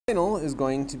is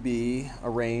going to be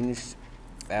arranged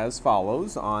as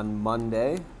follows. On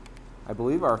Monday, I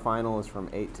believe our final is from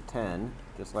 8 to 10,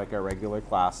 just like our regular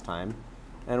class time.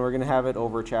 And we're going to have it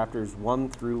over chapters 1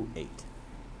 through 8.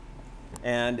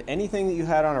 And anything that you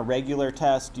had on a regular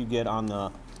test, you get on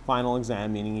the final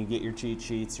exam, meaning you get your cheat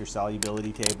sheets, your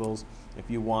solubility tables. If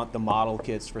you want the model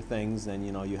kits for things, then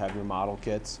you have your model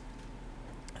kits.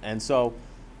 And so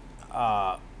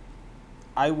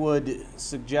I would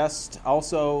suggest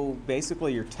also,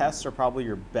 basically your tests are probably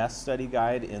your best study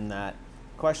guide, in that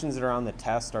questions that are on the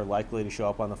test are likely to show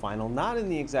up on the final, not in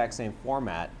the exact same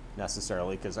format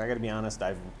necessarily, because I got to be honest,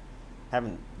 I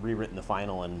haven't rewritten the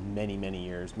final in many, many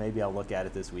years. Maybe I'll look at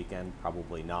it this weekend,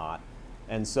 probably not.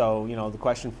 And so, the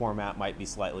question format might be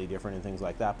slightly different and things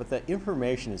like that, but the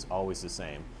information is always the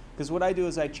same. Because what I do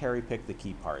is I cherry pick the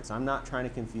key parts. I'm not trying to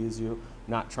confuse you,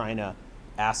 not trying to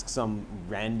ask some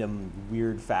random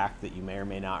weird fact that you may or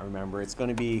may not remember. It's going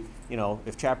to be,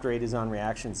 if chapter 8 is on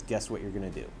reactions, guess what you're going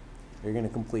to do? You're going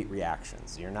to complete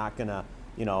reactions. You're not going to,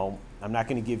 I'm not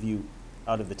going to give you,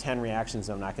 out of the 10 reactions,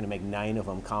 I'm not going to make 9 of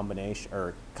them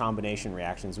combination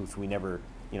reactions, which we never,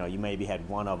 you maybe had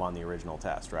one of on the original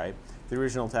test, right? The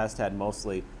original test had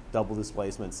mostly double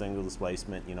displacement, single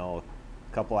displacement, a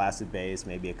couple acid base,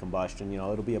 maybe a combustion.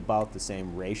 It'll be about the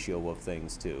same ratio of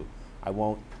things too. I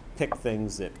won't pick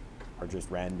things that are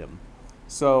just random.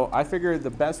 So I figure the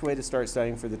best way to start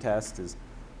studying for the test is,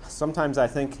 sometimes I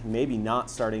think maybe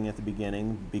not starting at the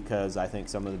beginning, because I think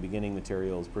some of the beginning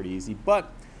material is pretty easy,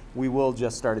 but we will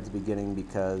just start at the beginning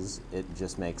because it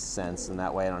just makes sense, and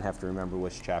that way I don't have to remember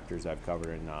which chapters I've covered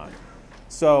and not.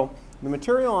 So the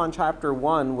material on chapter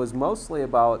 1 was mostly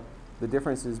about the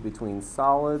differences between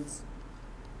solids,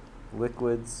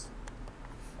 liquids,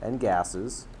 and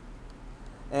gases.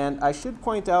 And I should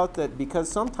point out that because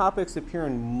some topics appear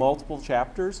in multiple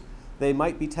chapters, they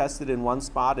might be tested in one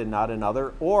spot and not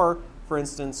another. Or, for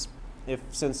instance,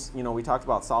 since we talked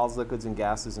about solids, liquids, and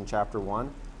gases in chapter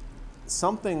 1,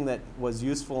 something that was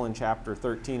useful in chapter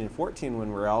 13 and 14,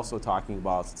 when we're also talking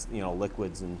about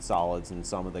liquids and solids and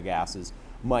some of the gases,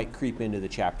 might creep into the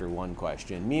chapter 1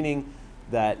 question, meaning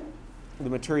that the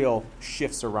material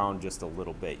shifts around just a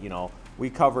little bit. We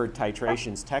covered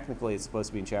titrations. Technically, it's supposed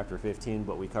to be in chapter 15,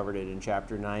 but we covered it in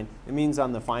chapter 9. It means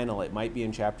on the final, it might be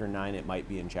in chapter 9, it might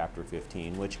be in chapter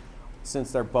 15, which,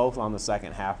 since they're both on the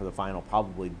second half of the final,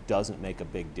 probably doesn't make a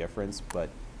big difference. But,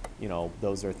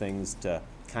 those are things to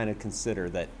kind of consider,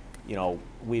 that,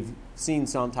 we've seen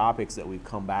some topics that we've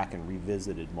come back and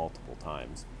revisited multiple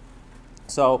times.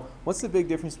 So, what's the big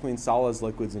difference between solids,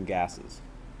 liquids, and gases?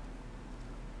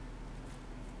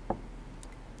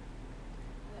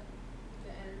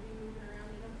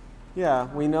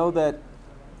 Yeah, we know that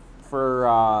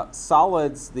for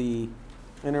solids, the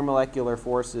intermolecular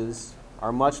forces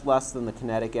are much less than the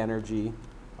kinetic energy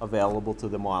available to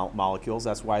the molecules.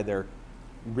 That's why they're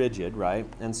rigid, right?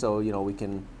 And so, we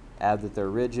can add that they're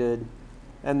rigid.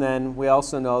 And then we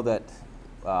also know that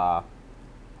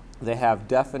they have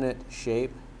definite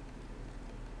shape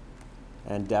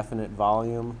and definite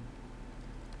volume.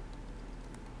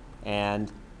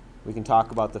 And we can talk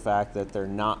about the fact that they're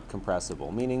not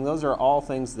compressible, meaning those are all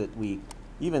things that we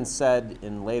even said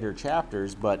in later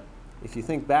chapters, but if you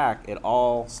think back, it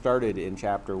all started in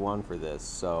chapter 1 for this.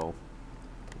 So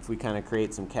if we kind of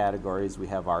create some categories, we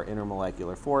have our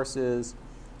intermolecular forces,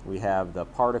 we have the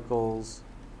particles,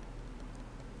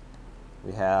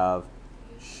 we have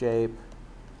shape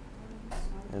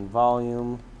and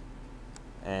volume,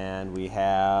 and we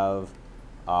have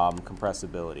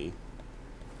compressibility.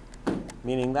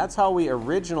 Meaning that's how we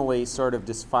originally sort of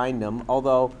defined them,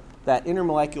 although that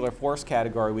intermolecular force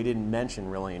category we didn't mention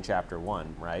really in chapter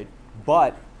 1, right?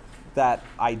 But that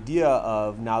idea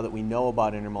of, now that we know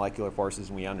about intermolecular forces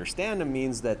and we understand them,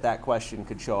 means that that question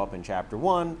could show up in chapter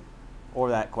 1, or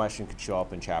that question could show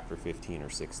up in chapter 15 or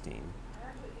 16.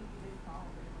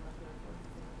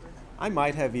 I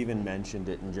might have even mentioned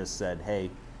it and just said, hey,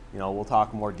 we'll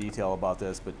talk more detail about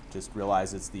this, but just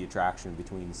realize it's the attraction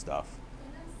between stuff.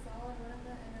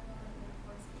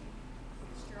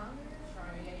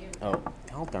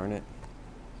 Oh, darn it.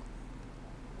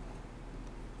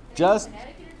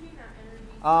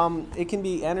 It can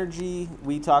be energy.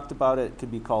 We talked about it. It could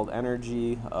be called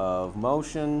energy of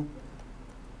motion.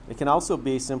 It can also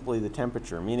be simply the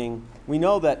temperature, meaning we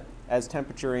know that as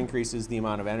temperature increases, the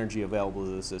amount of energy available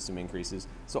to the system increases.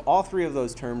 So all three of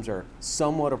those terms are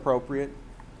somewhat appropriate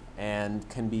and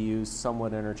can be used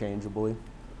somewhat interchangeably.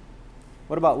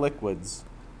 What about liquids?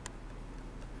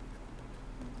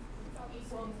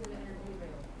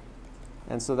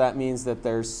 And so that means that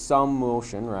there's some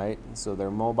motion, right? So they're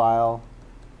mobile,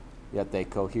 yet they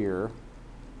cohere.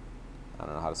 I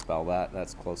don't know how to spell that.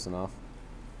 That's close enough.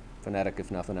 Phonetic,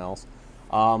 if nothing else.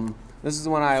 This is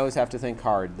the one I always have to think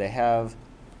hard. They have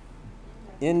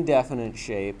indefinite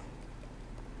shape,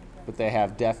 but they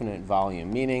have definite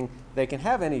volume, meaning they can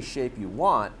have any shape you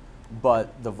want,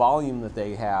 but the volume that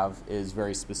they have is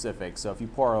very specific. So if you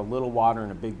pour a little water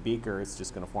in a big beaker, it's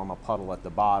just going to form a puddle at the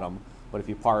bottom. But if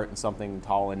you pour it in something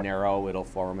tall and narrow, it'll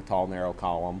form a tall, narrow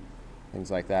column, things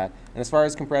like that. And as far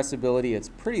as compressibility, it's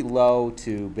pretty low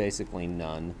to basically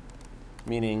none,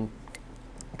 meaning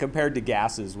compared to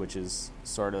gases, which is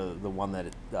sort of the one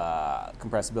that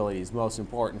compressibility is most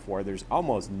important for, there's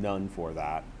almost none for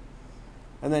that.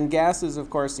 And then gases, of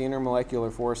course, the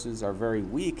intermolecular forces are very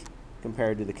weak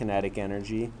compared to the kinetic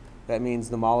energy. That means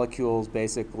the molecules,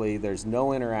 basically, there's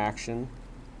no interaction.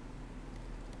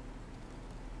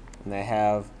 And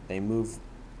they move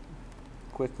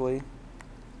quickly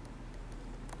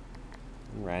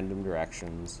in random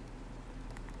directions.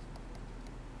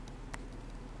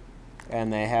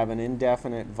 And they have an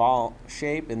indefinite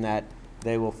shape in that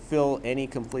they will fill any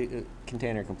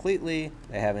container completely.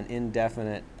 They have an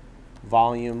indefinite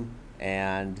volume,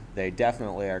 and they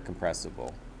definitely are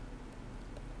compressible.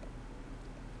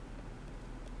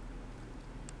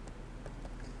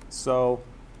 So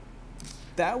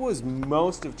that was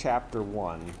most of chapter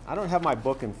 1. I don't have my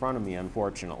book in front of me,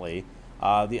 unfortunately.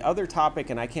 The other topic,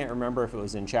 and I can't remember if it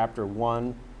was in chapter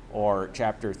 1 or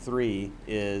chapter 3,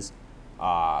 is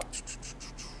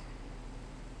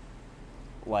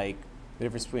like the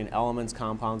difference between elements,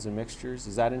 compounds, and mixtures.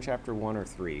 Is that in chapter 1 or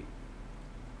 3?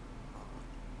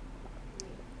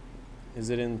 Is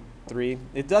it in 3?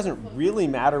 It doesn't really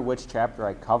matter which chapter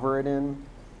I cover it in,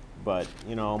 but,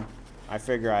 you know, I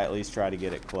figure I at least try to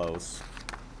get it close.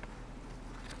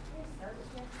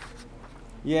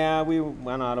 Yeah, we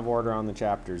went out of order on the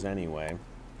chapters anyway.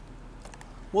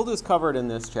 We'll just cover it in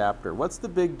this chapter. What's the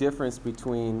big difference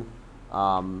between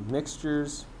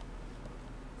mixtures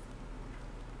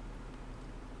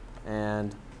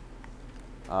and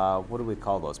what do we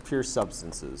call those? Pure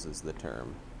substances is the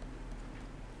term.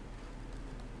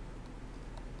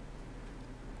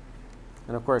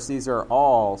 And of course, these are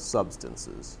all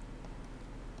substances.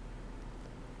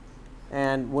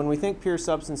 And when we think pure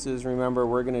substances, remember,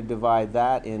 we're going to divide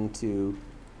that into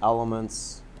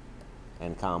elements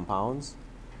and compounds.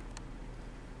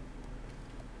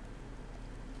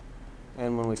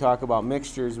 And when we talk about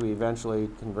mixtures, we eventually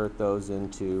convert those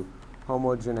into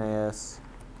homogeneous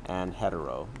and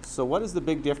hetero. So what is the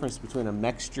big difference between a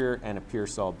mixture and a pure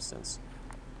substance?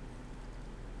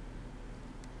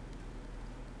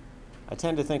 I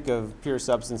tend to think of pure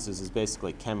substances as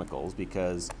basically chemicals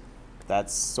because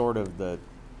that's sort of the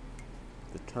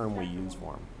term we use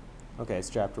for them. Okay, it's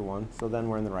chapter 1, so then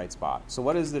we're in the right spot. So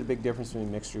what is the big difference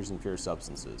between mixtures and pure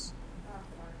substances?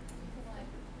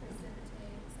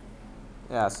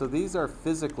 Yeah, so these are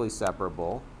physically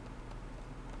separable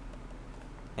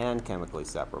and chemically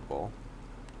separable.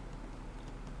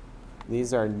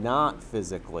 These are not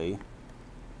physically,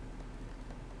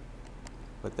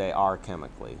 but they are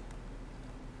chemically.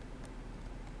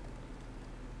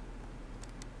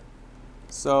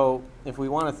 So if we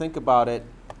want to think about it,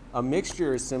 a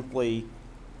mixture is simply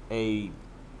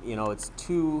it's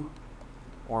two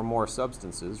or more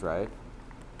substances, right?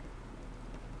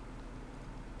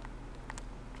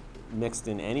 Mixed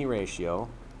in any ratio.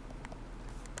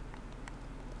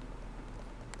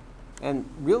 And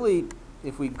really,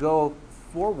 if we go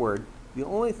forward, the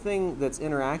only thing that's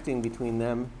interacting between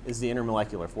them is the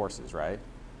intermolecular forces, right?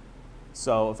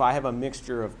 So if I have a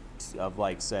mixture of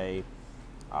like, say,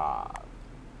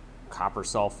 copper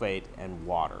sulfate and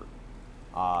water,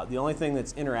 the only thing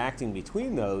that's interacting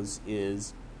between those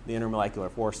is the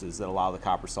intermolecular forces that allow the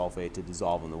copper sulfate to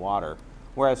dissolve in the water.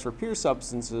 Whereas for pure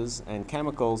substances and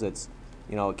chemicals, it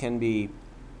can be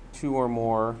two or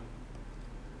more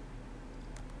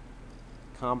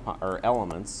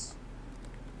elements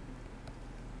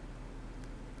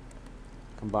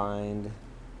combined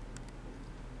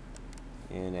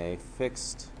in a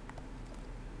fixed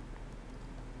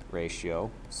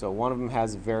ratio. So one of them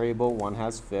has variable, one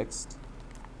has fixed.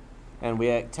 And we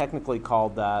technically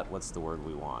called that, what's the word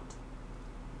we want?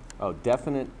 Oh,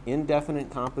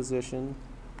 indefinite composition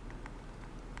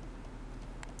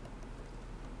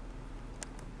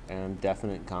and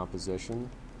definite composition.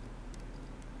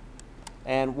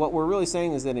 And what we're really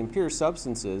saying is that in pure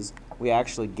substances, we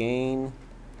actually gain,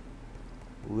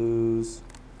 lose,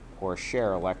 or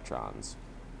share electrons.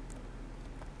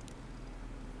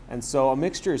 And so a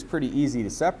mixture is pretty easy to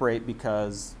separate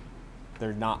because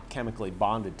they're not chemically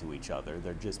bonded to each other.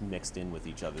 They're just mixed in with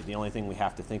each other. The only thing we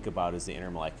have to think about is the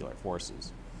intermolecular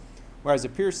forces. Whereas a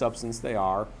pure substance, they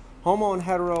are. Homo and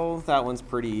hetero, that one's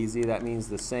pretty easy. That means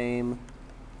the same.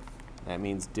 That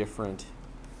means different.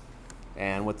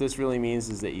 And what this really means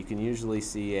is that you can usually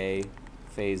see a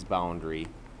phase boundary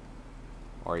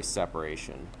or a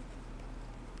separation.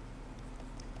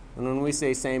 And when we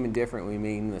say same and different, we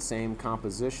mean the same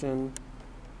composition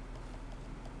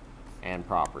and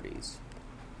properties.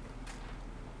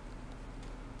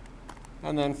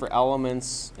 And then for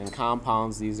elements and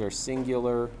compounds, these are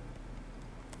singular.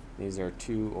 These are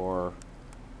two or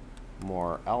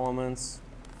more elements.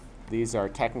 These are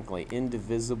technically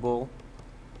indivisible.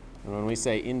 And when we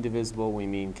say indivisible, we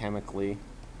mean chemically,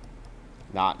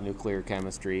 not nuclear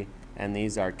chemistry. And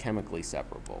these are chemically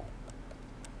separable.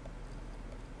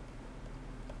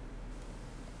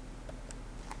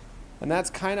 And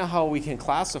that's kind of how we can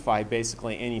classify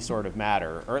basically any sort of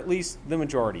matter, or at least the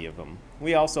majority of them.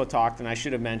 We also talked, and I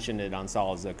should have mentioned it on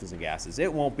solids, liquids, and gases.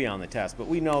 It won't be on the test, but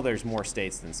we know there's more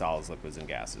states than solids, liquids, and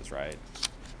gases, right?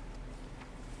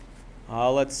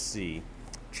 Let's see.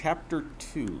 Chapter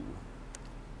 2.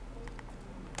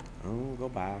 Oh, go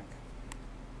back.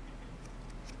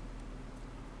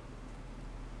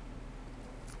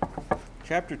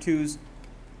 Chapter 2's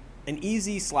an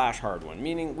easy / hard one,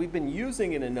 meaning we've been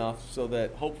using it enough so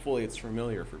that hopefully it's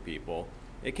familiar for people.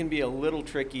 It can be a little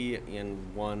tricky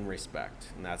in one respect,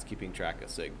 and that's keeping track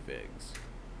of sig figs.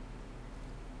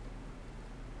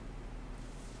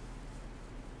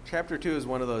 Chapter 2 is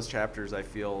one of those chapters I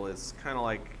feel is kind of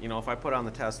like, you know, if I put on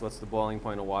the test, what's the boiling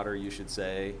point of water, you should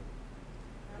say.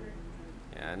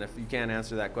 And if you can't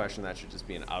answer that question, that should just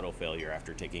be an auto failure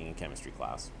after taking a chemistry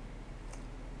class.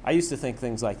 I used to think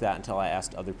things like that until I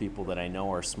asked other people that I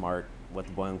know are smart what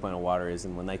the boiling point of water is,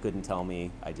 and when they couldn't tell me,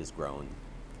 I just groaned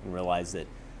and realized that,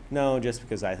 no, just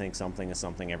because I think something is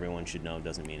something everyone should know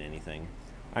doesn't mean anything.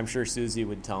 I'm sure Susie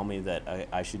would tell me that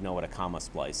I should know what a comma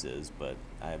splice is, but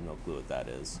I have no clue what that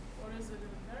is. What is it in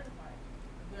Fahrenheit?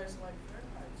 You guys like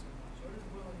Fahrenheit so much. What is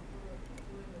boiling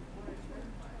point in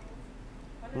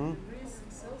Fahrenheit? 100 degrees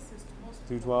Celsius to most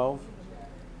people. 212?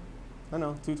 I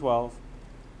know, 212.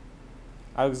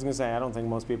 I was going to say, I don't think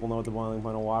most people know what the boiling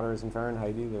point of water is in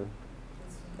Fahrenheit either.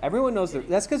 Everyone knows that.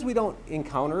 That's because we don't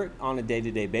encounter it on a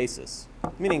day-to-day basis.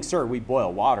 Meaning, sir, we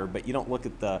boil water, but you don't look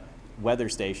at the weather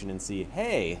station and see,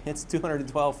 hey, it's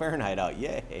 212 Fahrenheit out,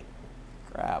 yay.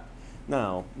 Crap.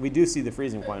 No, we do see the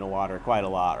freezing point of water quite a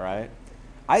lot, right?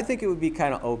 I think it would be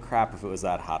kind of, oh crap, if it was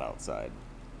that hot outside.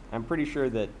 I'm pretty sure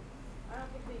that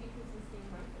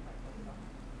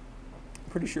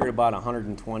at about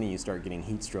 120 you start getting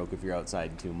heat stroke if you're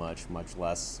outside too much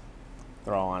less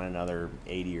throw on another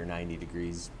 80 or 90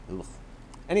 degrees. Ugh.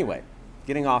 Anyway,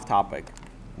 getting off topic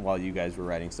while you guys were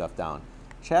writing stuff down.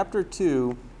 Chapter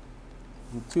 2,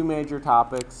 two major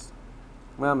topics,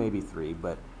 well maybe three,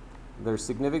 but there's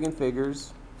significant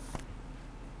figures.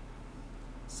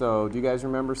 So do you guys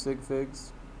remember sig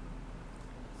figs?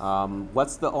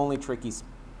 What's the only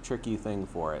tricky thing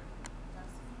for it?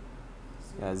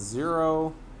 Yeah,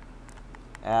 0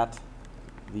 at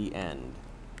the end.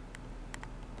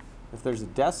 If there's a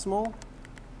decimal,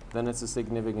 then it's a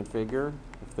significant figure.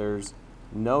 If there's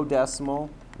no decimal,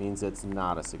 it means it's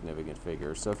not a significant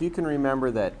figure. So if you can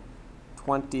remember that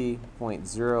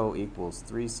 20.0 equals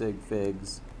 3 sig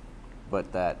figs,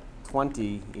 but that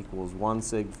 20 equals 1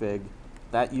 sig fig,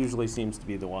 that usually seems to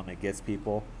be the one that gets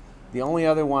people. The only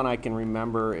other one I can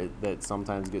remember that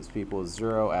sometimes gets people is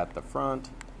 0 at the front.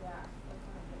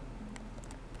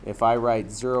 If I write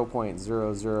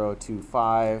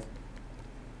 0.0025,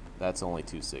 that's only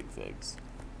 2 sig figs,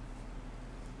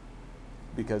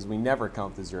 because we never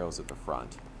count the zeros at the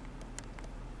front.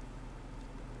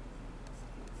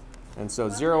 And so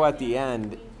 0 at the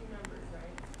end,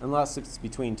 unless it's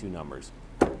between two numbers.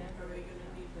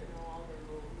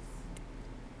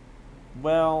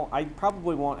 Well, I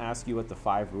probably won't ask you what the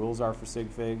 5 rules are for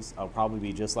sig figs. I'll probably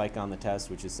be just like on the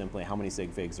test, which is simply how many sig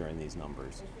figs are in these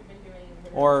numbers.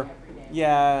 Or,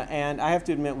 yeah, and I have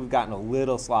to admit we've gotten a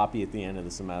little sloppy at the end of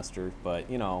the semester, but,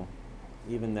 you know,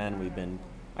 even then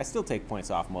I still take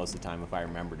points off most of the time if I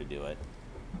remember to do it.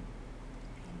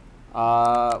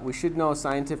 We should know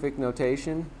scientific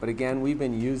notation, but again, we've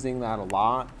been using that a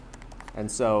lot. And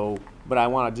so, but I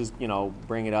want to just, you know,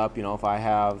 bring it up, you know, if I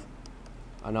have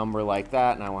a number like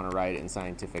that and I want to write it in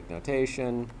scientific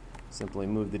notation, simply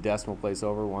move the decimal place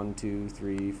over, 1, 2,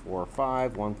 3, 4,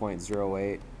 5,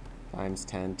 1.08. times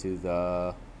 10 to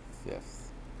the 5th.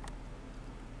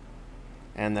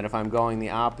 And then if I'm going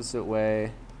the opposite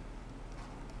way,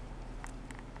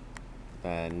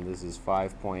 then this is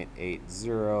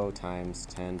 5.80 times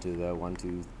 10 to the 1,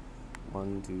 2,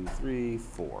 3,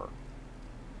 4,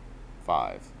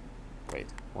 5. Wait,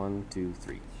 1, 2,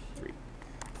 3, 3.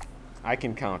 I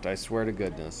can count, I swear to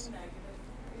goodness.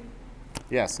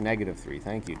 Yes, -3.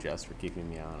 Thank you, Jess, for keeping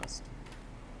me honest.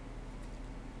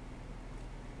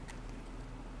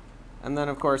 And then,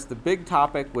 of course, the big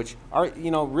topic, which are,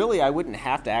 really I wouldn't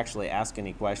have to actually ask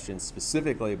any questions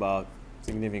specifically about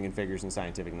significant figures in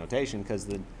scientific notation, because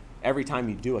every time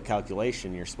you do a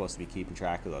calculation, you're supposed to be keeping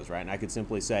track of those, right? And I could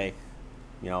simply say,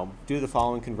 do the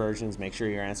following conversions, make sure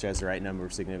your answer has the right number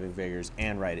of significant figures,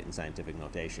 and write it in scientific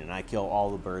notation. And I kill all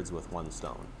the birds with one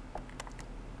stone.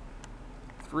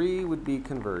 3 would be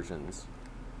conversions.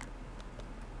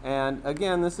 And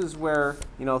again, this is where,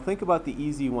 think about the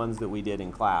easy ones that we did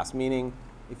in class, meaning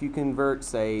if you convert,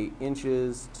 say,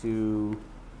 inches to,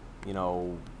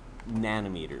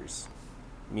 nanometers,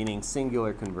 meaning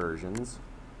singular conversions,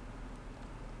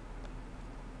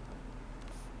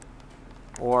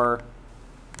 or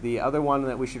the other one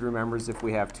that we should remember is if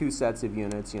we have two sets of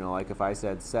units, like if I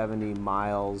said 70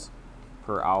 miles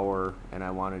per hour and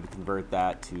I wanted to convert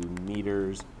that to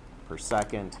meters per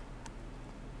second.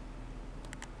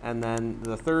 And then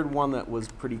the third one that was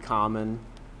pretty common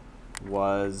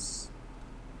was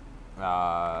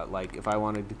like if I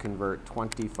wanted to convert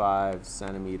 25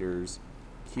 centimeters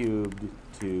cubed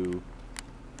to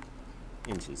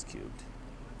inches cubed.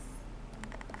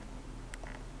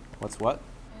 What's what?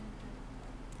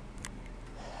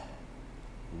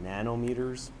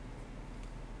 Nanometers.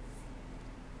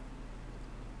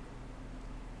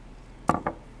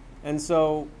 And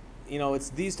so, it's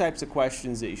these types of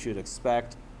questions that you should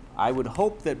expect. I would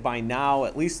hope that by now,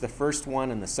 at least the first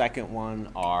one and the second one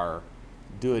are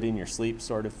do it in your sleep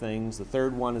sort of things. The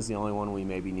third one is the only one we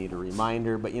maybe need a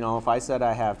reminder. But, if I said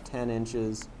I have 10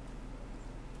 inches,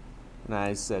 and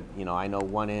I said, I know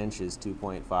 1 inch is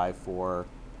 2.54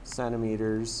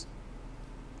 centimeters,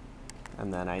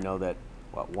 and then I know that,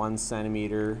 1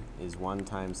 centimeter is 1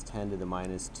 times 10 to the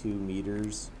minus 2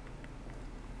 meters,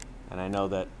 and I know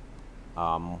that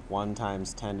 1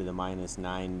 times 10 to the minus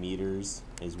 9 meters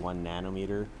is 1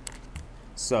 nanometer.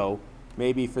 So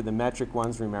maybe for the metric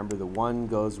ones, remember the 1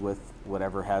 goes with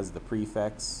whatever has the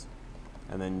prefix,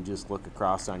 and then just look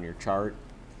across on your chart.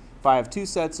 If I have two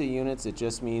sets of units, it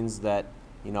just means that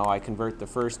I convert the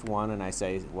first one and I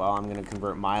say, well, I'm going to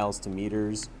convert miles to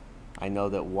meters. I know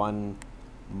that 1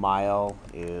 mile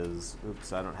is,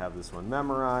 oops, I don't have this one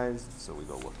memorized, so we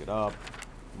go look it up.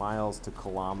 Miles to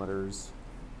kilometers.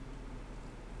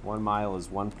 1 mile is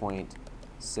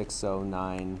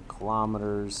 1.609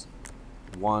 kilometers.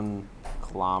 1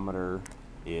 kilometer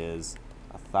is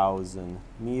 1,000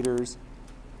 meters.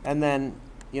 And then,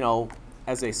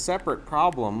 as a separate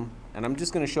problem, and I'm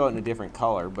just going to show it in a different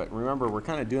color, but remember, we're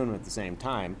kind of doing them at the same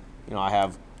time. I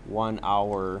have 1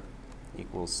 hour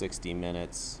equals 60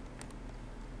 minutes.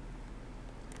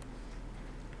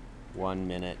 1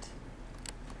 minute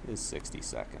is 60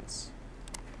 seconds.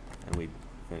 And we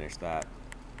finish that.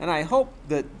 And I hope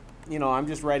that, I'm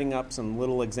just writing up some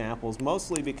little examples,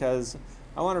 mostly because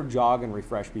I want to jog and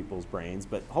refresh people's brains.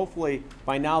 But hopefully,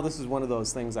 by now, this is one of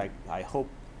those things I hope,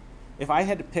 if I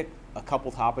had to pick a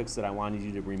couple topics that I wanted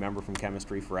you to remember from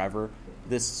chemistry forever,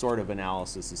 this sort of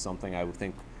analysis is something I would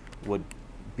think would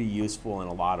be useful in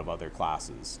a lot of other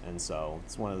classes. And so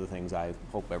it's one of the things I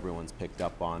hope everyone's picked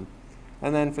up on.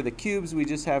 And then for the cubes, we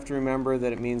just have to remember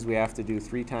that it means we have to do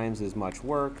 3 times as much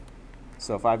work.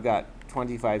 So if I've got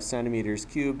 25 centimeters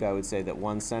cubed, I would say that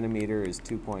 1 centimeter is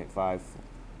 1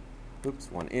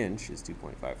 inch is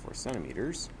 2.54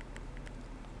 centimeters.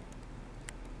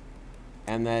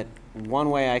 And that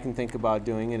one way I can think about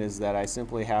doing it is that I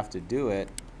simply have to do it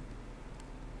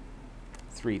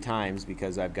 3 times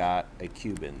because I've got a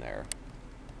cube in there.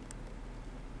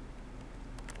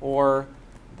 Or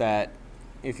that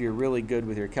if you're really good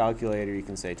with your calculator, you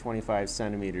can say 25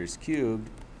 centimeters cubed.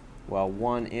 Well,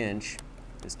 1 inch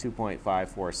is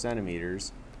 2.54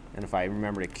 centimeters. And if I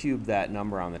remember to cube that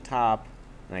number on the top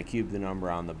and I cube the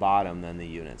number on the bottom, then the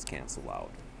units cancel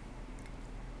out.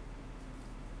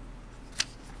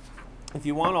 If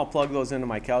you want, I'll plug those into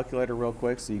my calculator real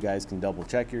quick so you guys can double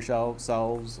check yourselves,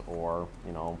 or,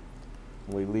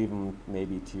 we leave them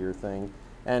maybe to your thing.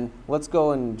 And let's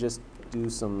go and just do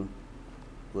some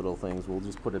little things. We'll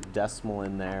just put a decimal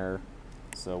in there.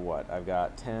 So what? I've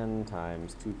got 10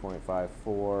 times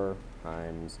 2.54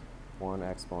 times 1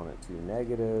 exponent 2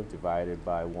 negative divided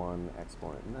by 1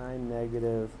 exponent 9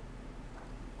 negative.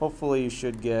 Hopefully you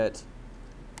should get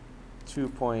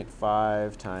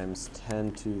 2.5 times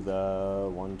 10 to the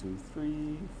 1, 2,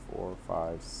 3, 4,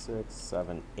 5, 6,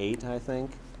 7, 8, I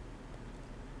think.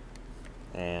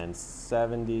 And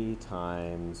 70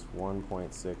 times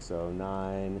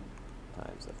 1.609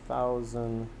 times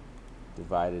 1,000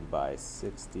 divided by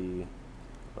 60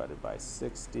 divided by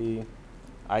 60.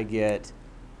 I get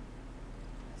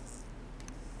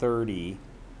 30,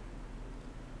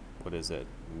 what is it,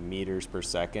 meters per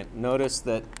second. Notice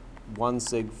that 1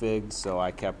 sig figs, so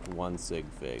I kept 1 sig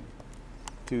fig.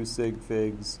 2 sig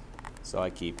figs, so I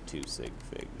keep 2 sig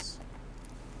figs.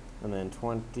 And then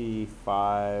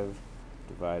 25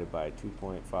 divided by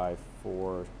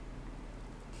 2.54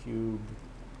 cubed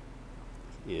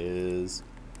is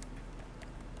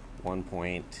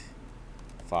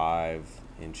 1.5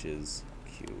 inches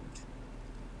cubed.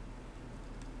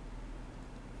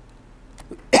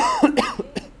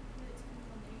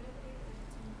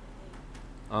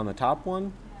 On the top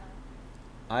one,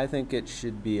 I think it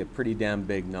should be a pretty damn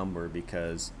big number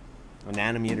because a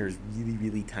nanometer is really,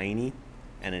 really tiny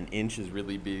and an inch is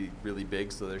really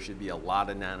big, so there should be a lot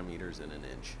of nanometers in an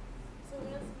inch. So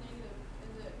when it's negative,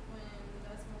 is it when the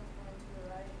decimal is going to the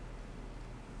right?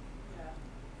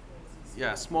 Yeah.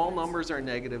 Yeah, small numbers are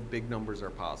negative, big numbers are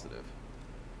positive.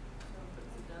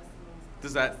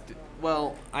 Does that,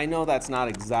 well, I know that's not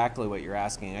exactly what you're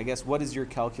asking. I guess what is your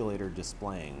calculator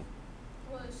displaying?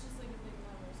 Well, it's just like a big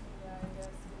number, so yeah, I guess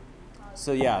it would be positive.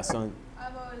 So yeah, so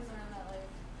I've always learned that like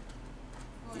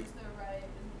going to the right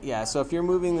is yeah, so if you're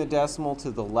moving the decimal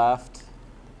to the left,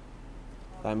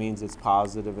 that means it's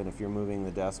positive, and if you're moving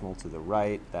the decimal to the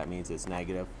right, that means it's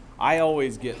negative. I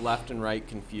always get left and right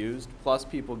confused, plus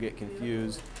people get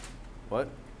confused. What?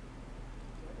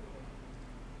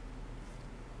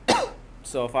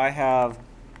 So if I have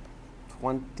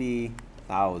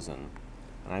 20,000 and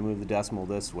I move the decimal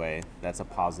this way, that's a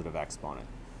positive exponent.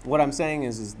 What I'm saying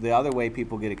is the other way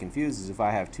people get it confused is if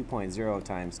I have 2.0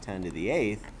 times 10 to the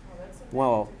 8th,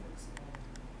 well,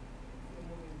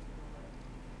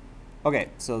 okay,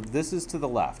 so this is to the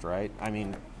left, right? I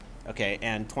mean, okay,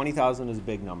 and 20,000 is a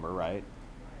big number, right?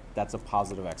 That's a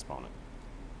positive exponent.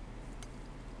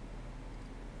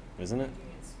 Isn't it?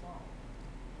 Making it small. So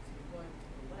you're going to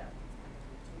the left.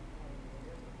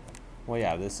 Well,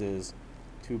 yeah, this is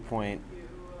 2 point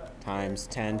times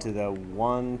 10 to the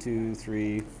 1, 2,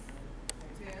 3. 10 to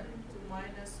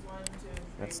minus 1, 2, 3.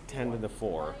 That's 10 to the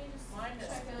 4. Minus check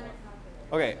it on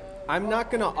 4. your calculator. Okay, I'm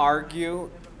not going to argue Never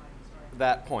mind, sorry.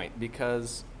 that point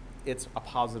because it's a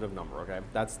positive number, okay?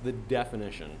 That's the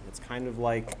definition. It's kind of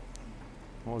like,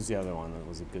 what was the other one that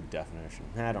was a good definition?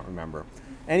 I don't remember.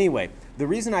 Anyway, the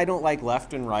reason I don't like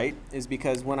left and right is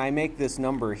because when I make this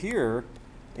number here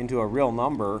into a real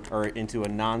number or into a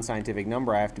non-scientific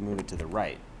number, I have to move it to the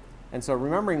right. And so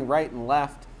remembering right and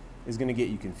left is going to get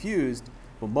you confused,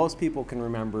 but most people can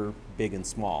remember big and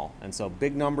small. And so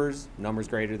big numbers, numbers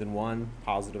greater than 1,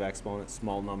 positive exponent,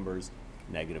 small numbers,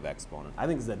 negative exponent. I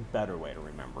think is a better way to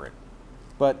remember it.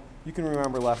 But you can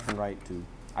remember left and right too.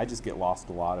 I just get lost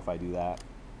a lot if I do that.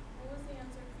 What was the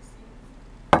answer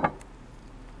for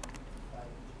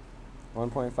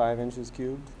C? 1.5 inches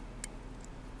cubed.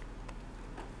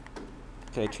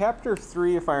 Okay, chapter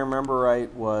 3, if I remember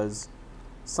right, was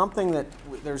something that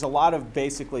there's a lot of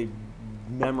basically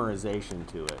memorization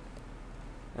to it.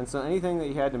 And so anything that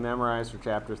you had to memorize for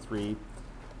chapter 3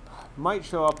 might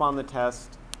show up on the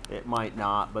test, it might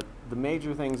not, but the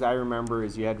major things I remember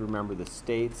is you had to remember the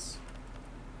states.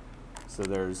 So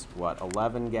there's, what,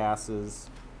 11 gases,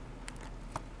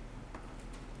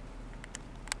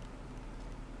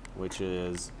 which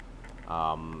is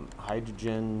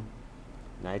hydrogen,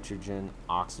 nitrogen,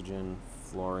 oxygen,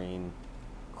 fluorine,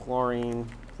 chlorine,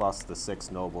 plus the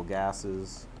 6 noble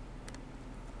gases.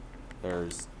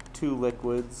 There's 2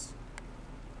 liquids,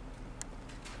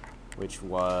 which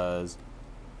was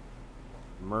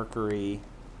mercury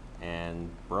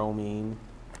and bromine.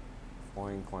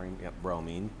 Fluorine, chlorine, yep,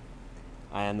 bromine.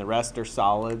 And the rest are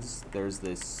solids. There's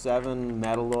the 7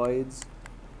 metalloids.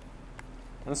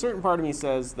 And a certain part of me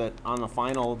says that on the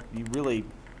final, you really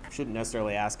shouldn't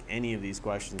necessarily ask any of these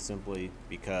questions simply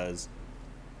because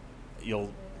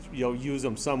you'll use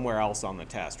them somewhere else on the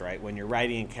test, right? When you're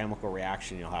writing a chemical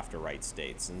reaction, you'll have to write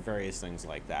states and various things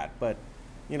like that. But,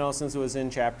 you know, since it was in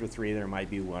chapter 3, there might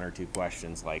be 1 or 2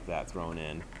 questions like that thrown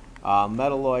in.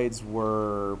 Metalloids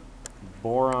were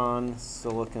boron,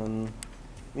 silicon.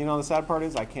 You know, the sad part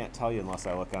is I can't tell you unless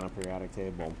I look on a periodic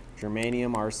table.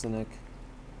 Germanium, arsenic,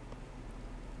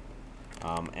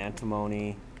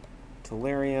 antimony,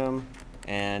 tellurium,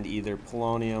 and either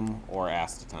polonium or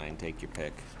astatine. Take your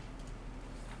pick.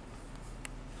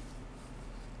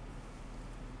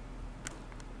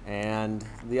 And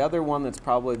the other one that's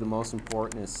probably the most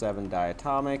important is 7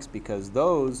 diatomics, because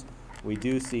those we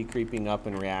do see creeping up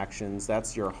in reactions.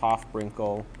 That's your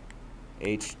Hofbrinkel,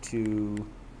 H2,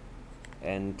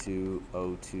 N2,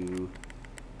 O2,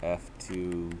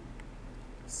 F2,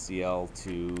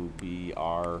 Cl2,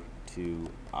 Br2, to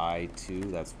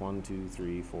I2. That's 1, 2,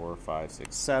 3, 4, 5,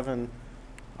 6, 7.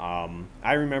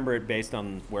 I remember it based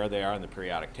on where they are in the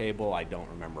periodic table. I don't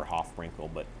remember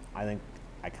Hofbrinkel, but I think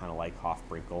I kind of like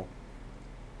Hofbrinkel.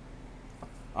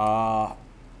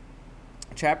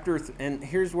 And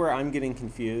here's where I'm getting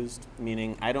confused,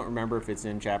 meaning I don't remember if it's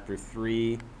in chapter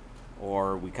 3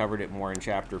 or we covered it more in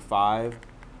chapter 5,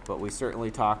 but we certainly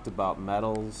talked about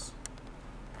metals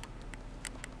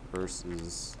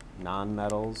versus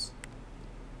non-metals.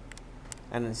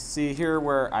 And see here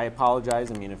where I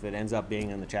apologize, I mean if it ends up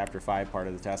being in the chapter 5 part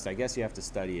of the test, I guess you have to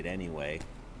study it anyway,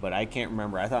 but I can't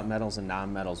remember. I thought metals and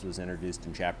non-metals was introduced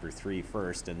in chapter 3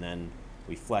 first, and then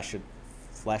we flesh it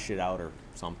out or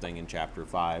something in chapter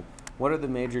 5. What are the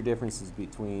major differences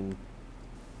between,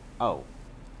 oh,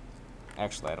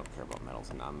 actually I don't care about metals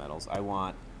and non-metals. I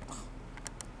want,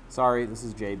 sorry, this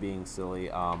is Jay being silly.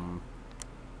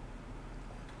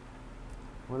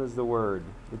 What is the word?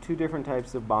 The two different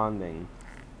types of bonding,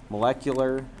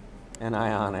 molecular and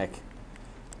ionic.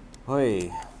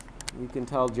 Hey, you can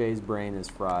tell Jay's brain is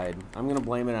fried. I'm going to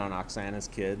blame it on Oksana's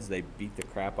kids. They beat the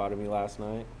crap out of me last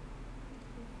night.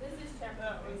 This is chapter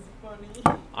That 3. was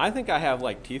funny. I think I have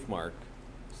like teeth marks.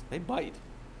 They bite.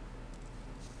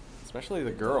 Especially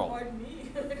the girl. Don't bite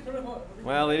me. I don't know what.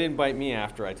 Well, they didn't bite me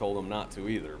after I told them not to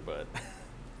either, but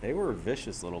they were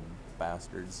vicious little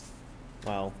bastards.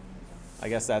 Well, I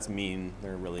guess that's mean.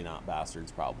 They're really not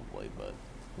bastards probably, but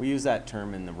we use that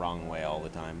term in the wrong way all the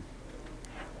time.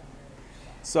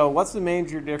 So what's the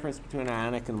major difference between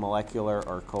ionic and molecular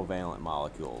or covalent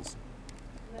molecules?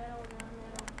 Metal,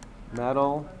 non-metal.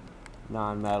 Metal,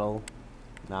 non-metal,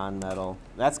 non-metal.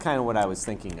 That's kind of what I was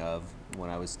thinking of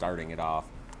when I was starting it off.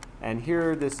 And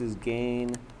here this is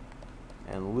gain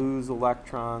and lose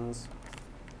electrons.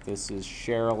 This is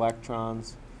share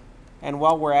electrons. And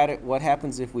while we're at it, what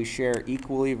happens if we share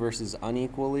equally versus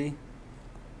unequally?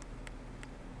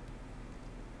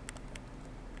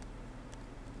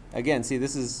 Again, see,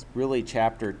 this is really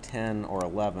chapter 10 or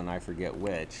 11, I forget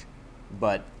which.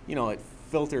 But, you know, it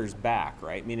filters back,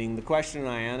 right? Meaning the question in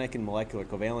ionic and molecular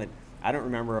covalent, I don't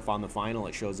remember if on the final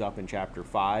it shows up in chapter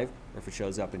 5, or if it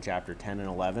shows up in chapter 10 and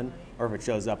 11, or if it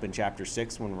shows up in chapter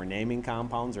 6 when we're naming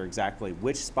compounds, or exactly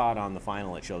which spot on the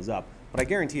final it shows up. But I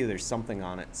guarantee you there's something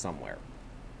on it somewhere.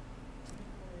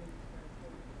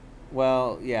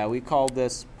 Well, yeah, we called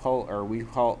this we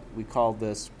called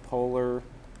this polar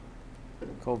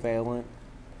covalent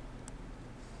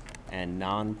and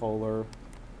nonpolar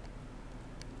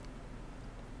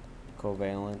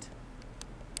covalent.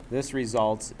 This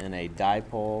results in a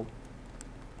dipole.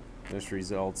 This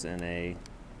results in a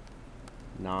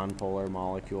nonpolar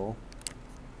molecule.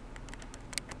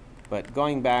 But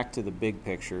going back to the big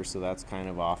picture, so that's kind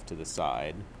of off to the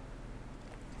side.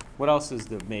 What else is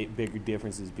the bigger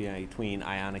differences between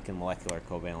ionic and molecular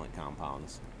covalent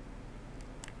compounds?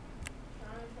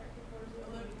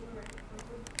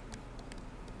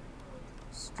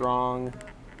 Strong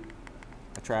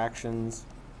attractions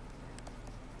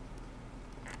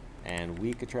and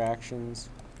weak attractions.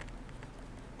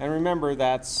 And remember,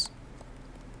 that's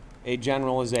a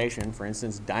generalization. For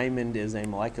instance, diamond is a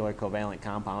molecular covalent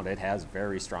compound. It has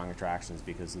very strong attractions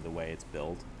because of the way it's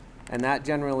built. And that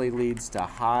generally leads to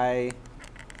high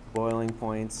boiling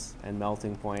points and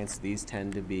melting points. These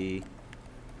tend to be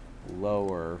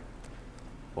lower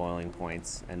boiling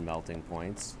points and melting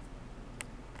points.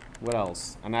 What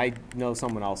else? And I know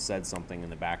someone else said something in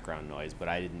the background noise, but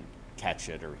I didn't catch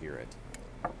it or hear it.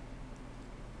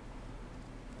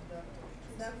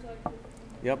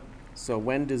 Yep. So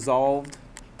when dissolved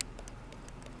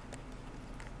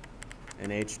in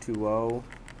H2O,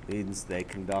 means they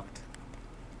conduct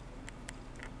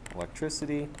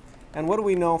electricity. And what do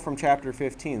we know from chapter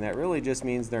 15? That really just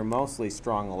means they're mostly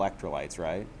strong electrolytes,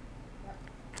 right? Yep.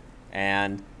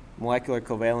 And molecular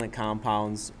covalent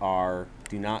compounds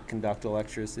do not conduct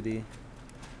electricity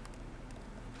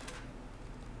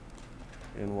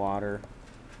in water.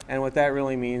 And what that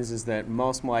really means is that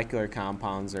most molecular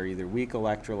compounds are either weak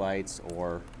electrolytes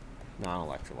or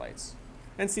non-electrolytes.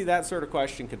 And see, that sort of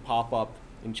question could pop up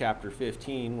in chapter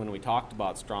 15 when we talked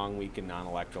about strong, weak, and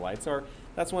non-electrolytes, or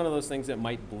that's one of those things that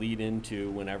might bleed into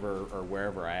whenever or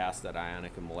wherever I ask that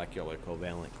ionic and molecular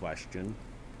covalent question.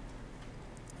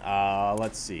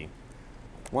 Let's see.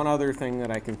 One other thing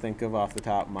that I can think of off the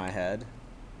top of my head.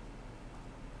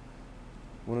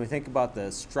 When we think about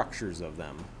the structures of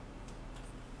them,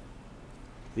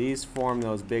 these form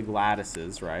those big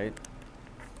lattices, right?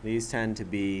 These tend to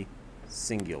be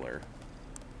singular.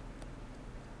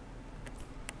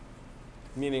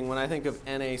 Meaning when I think of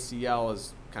NaCl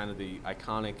as kind of the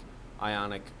iconic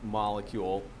ionic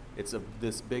molecule, It's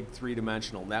this big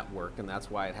three-dimensional network, and that's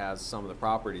why it has some of the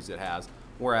properties it has.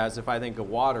 Whereas if I think of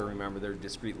water, remember, they're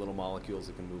discrete little molecules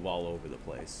that can move all over the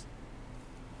place.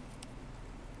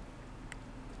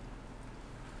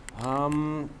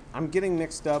 I'm getting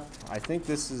mixed up. I think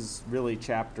this is really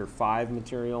chapter 5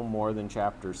 material more than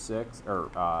chapter 6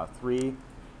 or 3.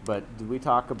 But did we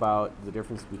talk about the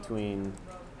difference between?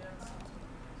 About density.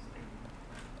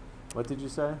 What did you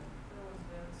say? There was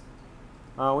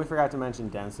density. We forgot to mention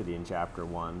density in chapter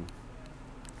 1.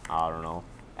 I don't know.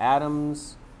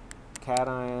 Atoms,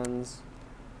 cations,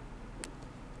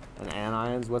 and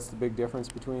anions. What's the big difference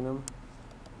between them?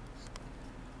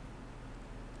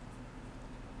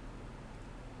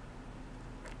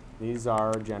 These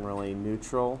are generally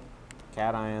neutral.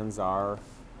 Cations are.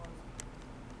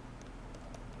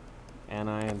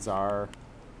 Anions are.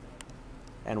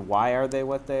 And why are they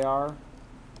what they are?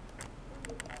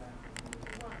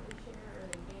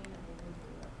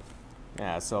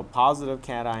 Yeah, so positive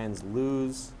cations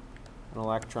lose an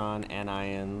electron,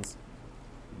 anions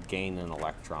gain an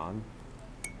electron.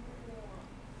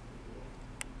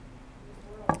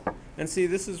 And see,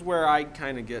 this is where I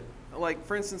kind of get, like,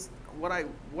 for instance, what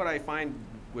I find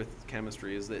with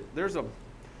chemistry is that there's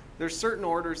certain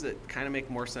orders that kind of make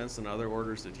more sense than other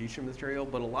orders to teach the material,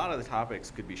 but a lot of the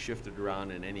topics could be shifted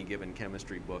around in any given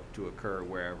chemistry book to occur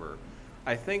wherever.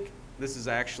 I think this is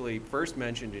actually first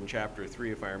mentioned in chapter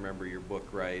 3, if I remember your book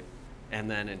right, and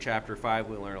then in chapter 5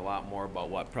 we learn a lot more about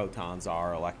what protons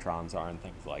are, electrons are, and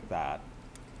things like that.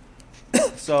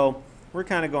 So we're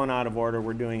kind of going out of order.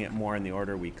 We're doing it more in the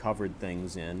order we covered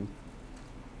things in.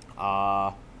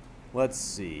 Let's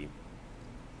see.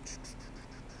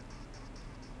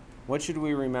 What should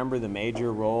we remember the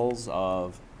major roles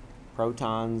of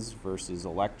protons versus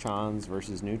electrons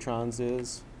versus neutrons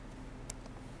is?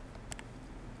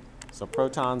 So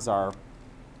protons are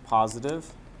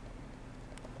positive.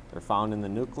 They're found in the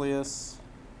nucleus,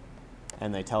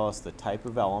 and they tell us the type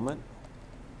of element.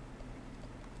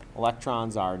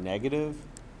 Electrons are negative.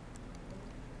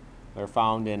 They're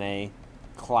found in a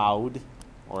cloud,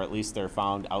 or at least they're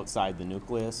found outside the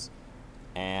nucleus,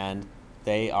 and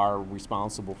they are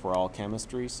responsible for all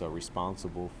chemistry, so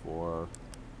responsible for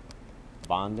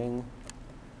bonding,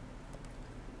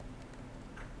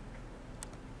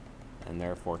 and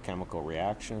therefore chemical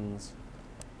reactions.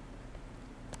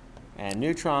 And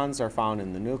neutrons are found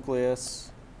in the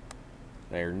nucleus.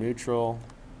 They're neutral.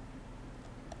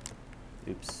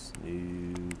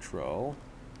 Neutral.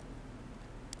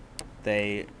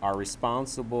 They are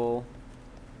responsible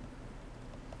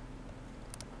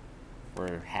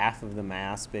for half of the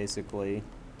mass, basically,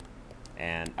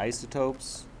 and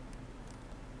isotopes,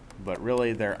 but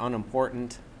really they're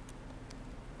unimportant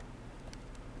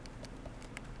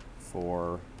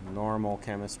for normal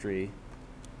chemistry,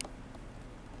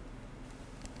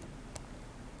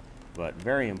 but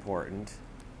very important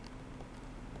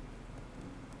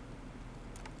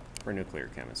for nuclear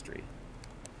chemistry.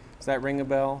 Does that ring a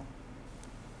bell?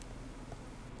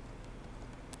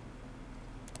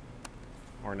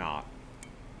 Or not?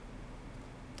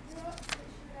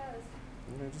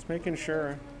 Just making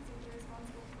sure.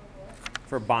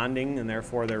 For bonding, and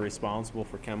therefore they're responsible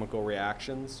for chemical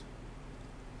reactions.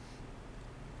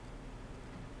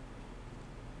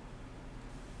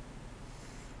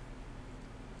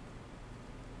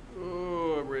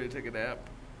 Oh, I'm ready to take a nap.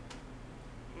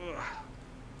 Ugh.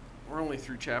 We're only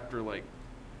through chapter like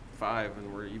 5,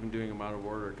 and we're even doing them out of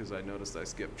order because I noticed I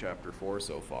skipped chapter 4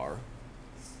 so far.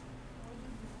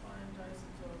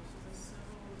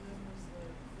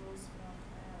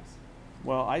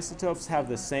 Well, isotopes have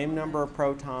the same number of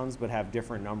protons but have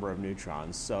different number of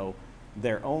neutrons. So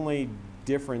their only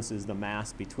difference is the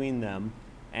mass between them.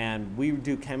 And we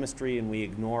do chemistry and we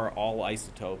ignore all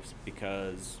isotopes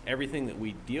because everything that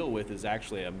we deal with is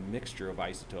actually a mixture of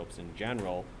isotopes in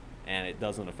general, and it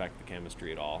doesn't affect the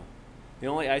chemistry at all. The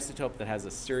only isotope that has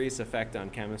a serious effect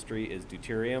on chemistry is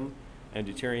deuterium. And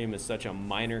deuterium is such a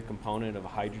minor component of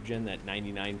hydrogen that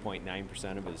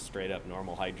 99.9% of it is straight up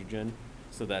normal hydrogen.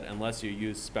 So that unless you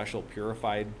use special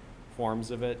purified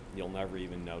forms of it, you'll never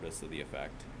even notice the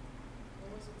effect.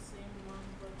 Was it the same amount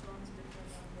of protons,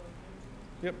 different number of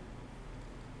neutrons? Yep.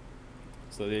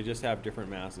 So they just have different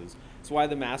masses. That's why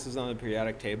the masses on the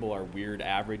periodic table are weird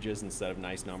averages instead of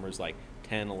nice numbers like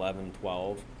 10, 11,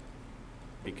 12,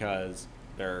 because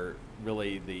they're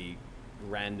really the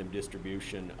random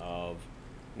distribution of,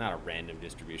 not a random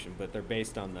distribution, but they're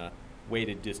based on the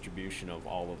weighted distribution of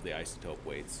all of the isotope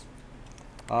weights.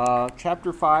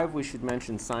 Chapter 5, we should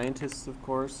mention scientists, of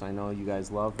course. I know you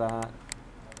guys love that.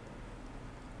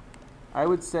 I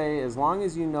would say as long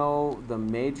as you know the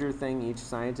major thing each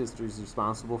scientist is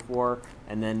responsible for,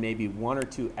 and then maybe one or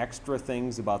two extra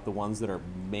things about the ones that are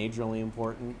majorly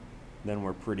important, then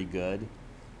we're pretty good.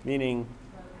 Meaning,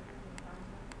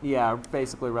 yeah,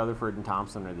 basically Rutherford and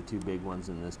Thomson are the two big ones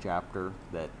in this chapter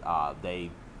that they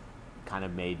kind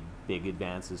of made big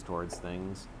advances towards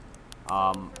things. So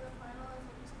Um, for the final, is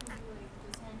it just gonna be like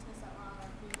the scientists that were on our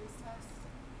previous test?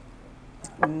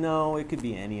 no, it could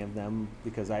be any of them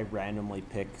because I randomly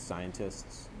pick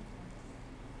scientists.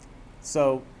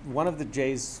 So one of the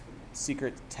Jay's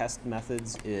secret test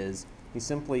methods is he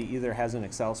simply either has an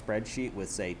Excel spreadsheet with,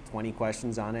 say, 20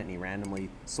 questions on it, and he randomly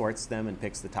sorts them and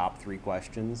picks the top 3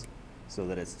 questions so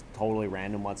that it's totally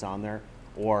random what's on there.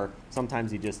 Or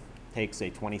sometimes he just takes a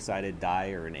 20-sided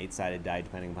die or an 8-sided die,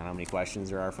 depending upon how many questions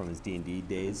there are from his D&D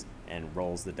days, and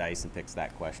rolls the dice and picks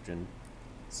that question.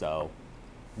 So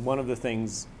one of the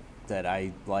things that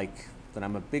I like, that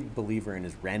I'm a big believer in,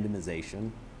 is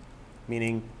randomization.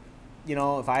 Meaning,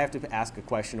 if I have to ask a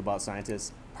question about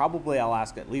scientists, probably I'll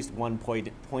ask at least one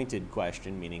pointed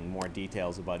question, meaning more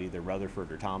details about either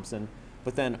Rutherford or Thomson.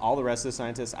 But then all the rest of the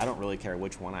scientists, I don't really care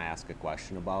which one I ask a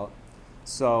question about.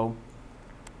 So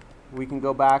we can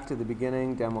go back to the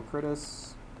beginning,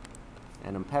 Democritus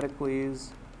and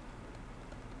Empedocles.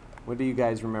 What do you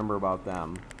guys remember about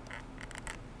them?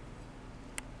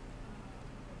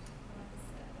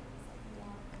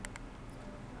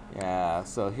 Yeah,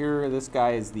 so here this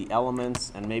guy is the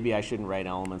elements, and maybe I shouldn't write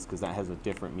elements because that has a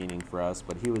different meaning for us,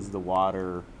 but he was the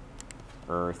water,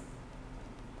 earth,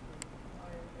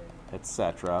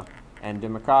 etc. And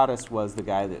Democritus was the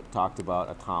guy that talked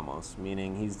about atomos,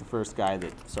 meaning he's the first guy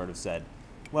that sort of said,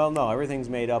 well, no, everything's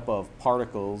made up of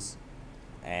particles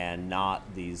and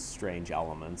not these strange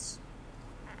elements.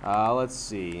 Let's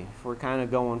see, if we're kind of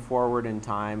going forward in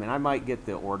time, and I might get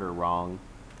the order wrong.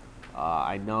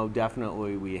 I know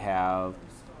definitely we have,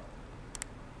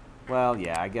 well,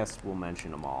 yeah, I guess we'll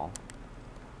mention them all.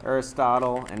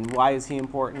 Aristotle, and why is he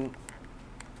important?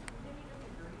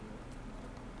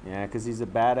 Yeah, because he's a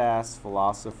badass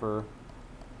philosopher,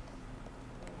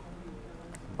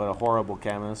 but a horrible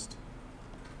chemist.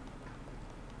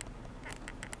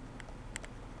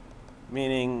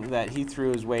 Meaning that he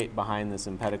threw his weight behind this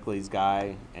Empedocles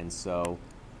guy, and so,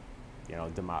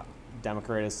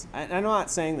 Democritus, and I'm not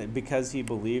saying that because he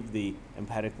believed the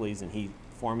Empedocles and he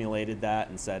formulated that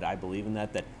and said, I believe in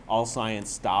that all science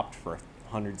stopped for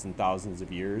hundreds and thousands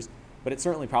of years, but it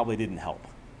certainly probably didn't help.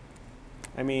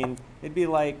 I mean, it'd be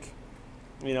like,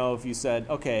 if you said,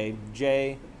 okay,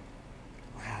 Jay,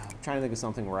 I'm trying to think of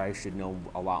something where I should know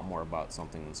a lot more about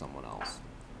something than someone else.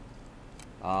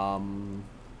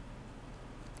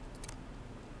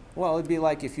 Well, it'd be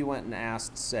like if you went and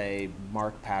asked, say,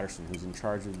 Mark Patterson, who's in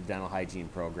charge of the dental hygiene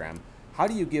program, how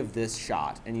do you give this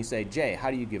shot? And you say, Jay,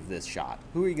 how do you give this shot?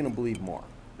 Who are you going to believe more?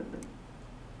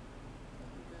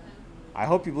 I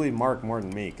hope you believe Mark more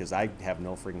than me, because I have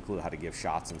no freaking clue how to give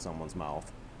shots in someone's mouth.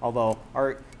 Although,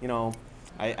 I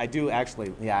do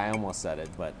actually, yeah, I almost said it,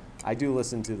 but I do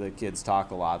listen to the kids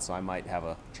talk a lot, so I might have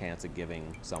a chance of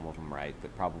giving some of them right,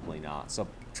 but probably not. So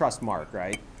trust Mark,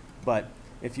 right? But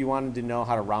if you wanted to know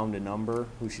how to round a number,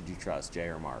 who should you trust, Jay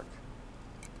or Mark?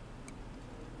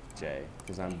 Jay,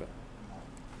 because I'm.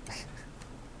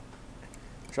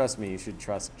 Trust me, you should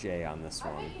trust Jay on this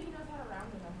I one. think he knows how to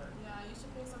round a number. Yeah, you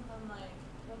should pick something like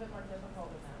A little bit more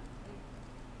difficult than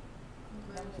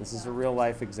that. This is a real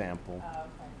life example. Okay. Well,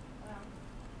 I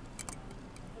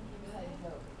think he had a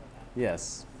joke with that.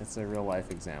 Yes, it's a real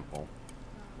life example.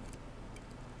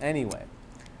 Anyway,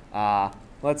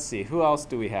 let's see, who else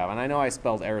do we have? And I know I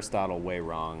spelled Aristotle way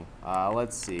wrong.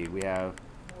 Let's see, we have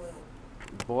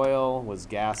Boyle was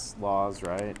gas laws,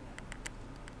 right?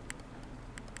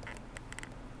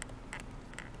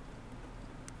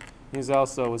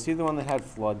 Was he the one that had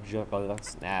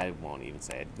flagellus? Nah, I won't even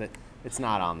say it. It's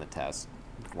not on the test.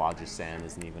 Phlogiston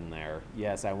isn't even there.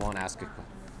 Yes, I won't ask it.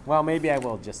 Well, maybe I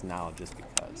will just now, just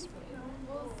because.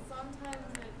 well, sometimes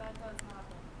that does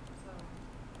happen. So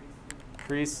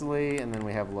Priestley, and then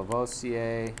we have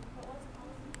Lavoisier.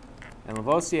 And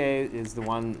Lavoisier is the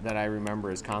one that I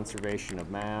remember as conservation of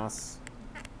mass.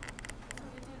 So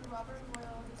we did Robert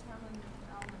Boyle determine an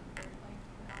element, like an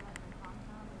element and a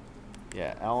compound.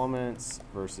 Yeah, elements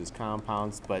versus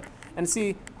compounds. And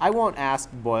see, I won't ask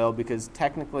Boyle because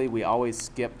technically we always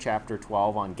skip chapter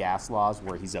 12 on gas laws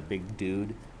where he's a big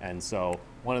dude. And so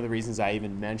one of the reasons I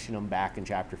even mention him back in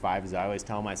chapter 5 is I always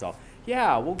tell myself,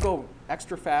 yeah, we'll go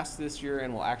extra fast this year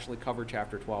and we'll actually cover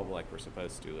chapter 12 like we're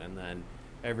supposed to. And then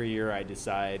every year I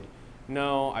decide,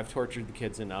 no, I've tortured the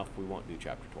kids enough, we won't do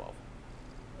chapter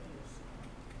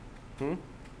 12.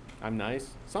 I'm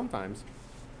nice sometimes,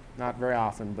 not very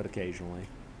often, but occasionally.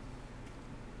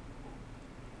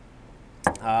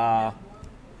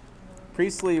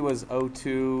 Priestley was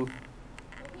 02. Well,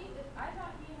 I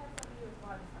thought he had something to do with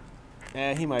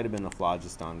Phlogiston. He might have been the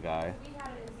phlogiston guy. We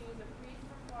had it as he was a priest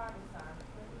for Phlogiston,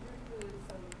 but he drew food,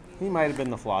 so He might have been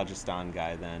the phlogiston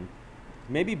guy then.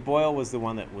 Maybe Boyle was the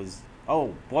one that was.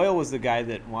 Oh, Boyle was the guy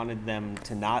that wanted them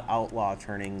to not outlaw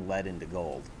turning lead into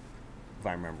gold, if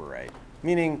I remember right.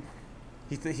 Meaning,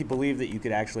 he believed that you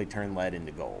could actually turn lead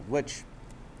into gold, which,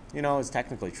 is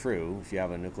technically true if you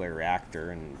have a nuclear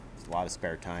reactor and a lot of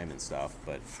spare time and stuff,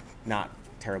 but not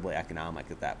terribly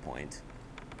economic at that point.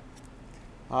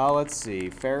 Let's see,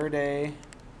 Faraday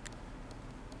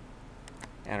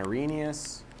and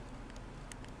Arrhenius.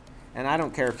 And I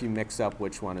don't care if you mix up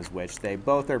which one is which. They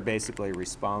both are basically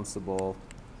responsible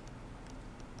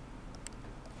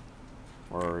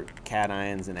for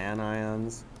cations and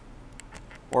anions,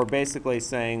 or basically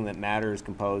saying that matter is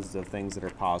composed of things that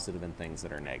are positive and things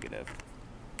that are negative.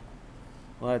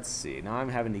 Let's see. Now I'm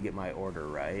having to get my order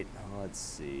right. Let's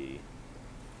see.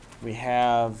 We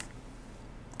have,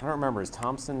 I don't remember, is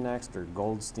Thomson next or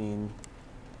Goldstein?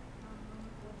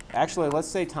 Actually, let's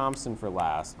say Thomson for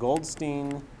last.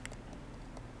 Goldstein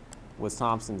was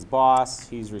Thomson's boss.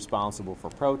 He's responsible for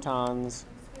protons.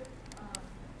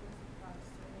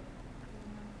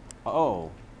 Oh,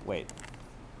 wait.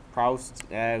 Proust,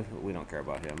 we don't care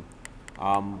about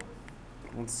him.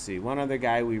 Let's see. One other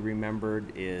guy we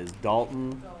remembered is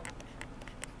Dalton,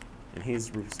 and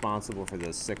he's responsible for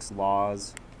the 6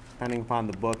 laws. Depending upon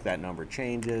the book, that number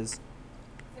changes.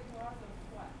 6 laws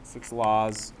of what? 6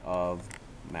 laws of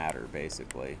matter,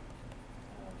 basically.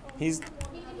 He was the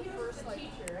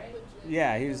teacher, right?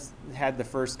 Yeah, had the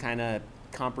first kind of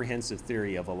comprehensive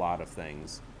theory of a lot of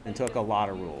things and took a lot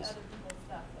of rules.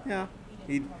 Yeah,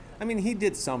 he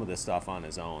did some of the stuff on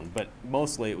his own, but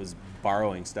mostly it was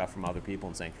borrowing stuff from other people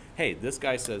and saying, hey, this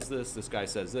guy says this guy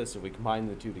says this, so we combine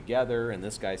the two together, and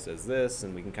this guy says this,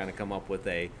 and we can kind of come up with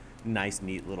a nice,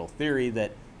 neat little theory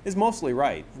that is mostly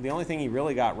right. The only thing he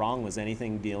really got wrong was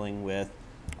anything dealing with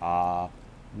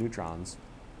neutrons,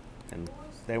 and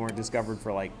they weren't discovered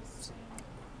for like,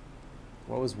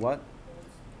 what was what?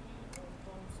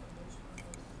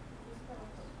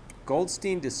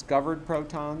 Goldstein discovered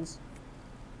protons.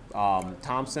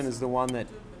 Thomson is the one that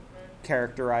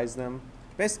characterized them.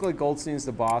 Basically, Goldstein's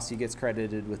the boss. He gets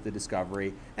credited with the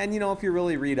discovery. And, if you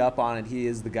really read up on it, he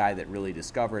is the guy that really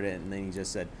discovered it. And then he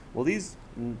just said, well,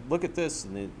 look at this.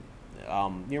 And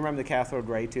you remember the cathode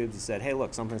ray tubes? He said, hey,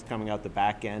 look, something's coming out the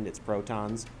back end. It's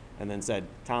protons. And then said,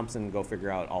 Thomson, go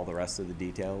figure out all the rest of the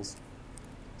details.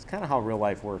 It's kind of how real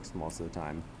life works most of the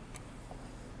time.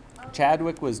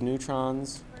 Chadwick was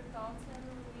neutrons. For Dalton,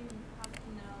 we have to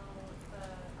know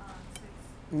the 6.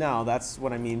 No, that's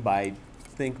what I mean by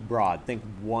think broad. Think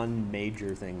one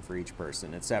major thing for each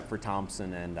person, except for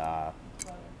Thomson and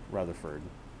Rutherford.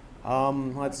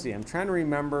 Let's see. I'm trying to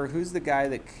remember who's the guy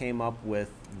that came up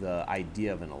with the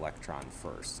idea of an electron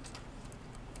first.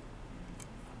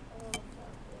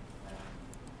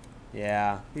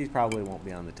 Yeah, he probably won't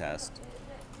be on the test. Didn't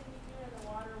you do it in the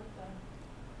water with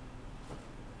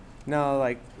the... No,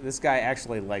 like this guy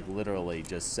actually literally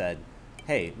just said,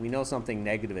 hey, we know something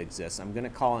negative exists. I'm going to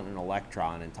call it an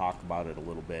electron and talk about it a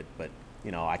little bit, but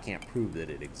I can't prove that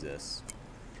it exists.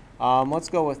 Let's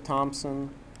go with Thomson.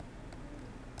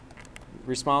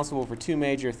 Responsible for 2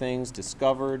 major things: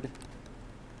 discovered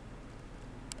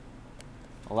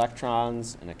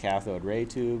electrons in a cathode ray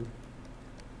tube.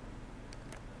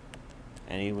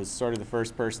 And he was sort of the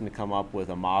first person to come up with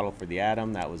a model for the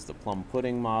atom. That was the plum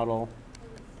pudding model.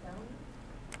 Was it Stone?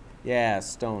 Yeah,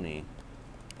 Stoney.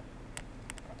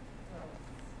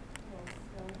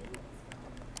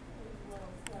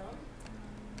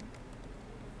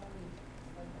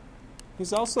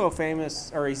 He's also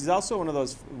he's also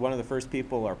one of the first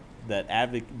people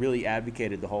that really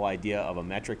advocated the whole idea of a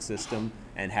metric system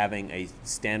and having a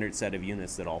standard set of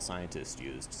units that all scientists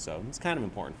used. So it's kind of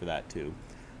important for that too.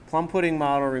 Plum pudding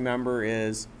model, remember,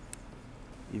 is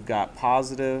you've got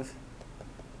positive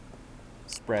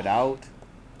spread out.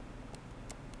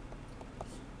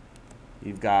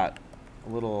 You've got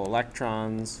little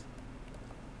electrons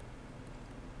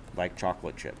like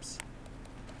chocolate chips.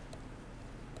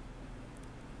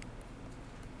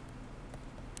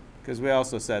 Because we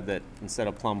also said that instead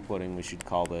of plum pudding, we should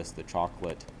call this the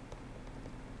chocolate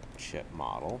chip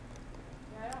model.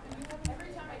 Yeah,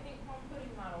 every time I think plum pudding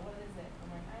model, what is it?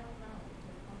 I'm like, I don't know.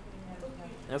 Because plum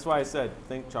pudding has That's why I said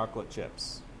think chocolate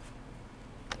chips.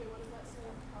 Okay, what does that say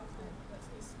on positive? That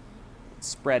says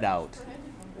Spread out.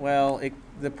 Well,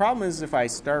 the problem is if I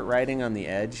start writing on the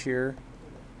edge here,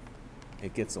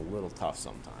 it gets a little tough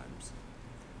sometimes.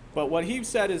 But what he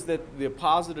said is that the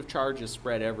positive charge is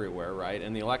spread everywhere, right?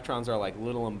 And the electrons are like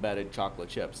little embedded chocolate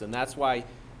chips. And that's why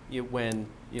when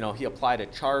he applied a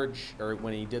charge, or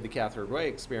when he did the cathode ray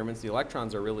experiments, the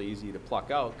electrons are really easy to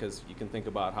pluck out, because you can think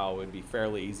about how it would be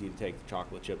fairly easy to take the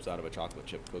chocolate chips out of a chocolate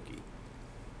chip cookie.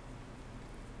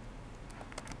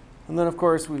 And then, of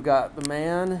course, we've got the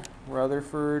man,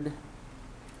 Rutherford.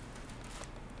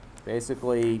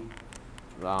 Basically,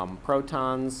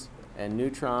 protons and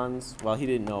neutrons. Well, he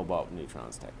didn't know about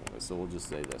neutrons technically, so we'll just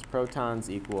say this. Protons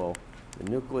equal the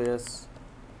nucleus.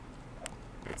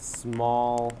 It's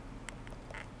small,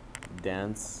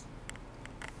 dense.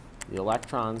 The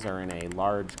electrons are in a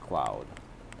large cloud.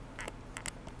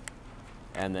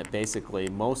 And that basically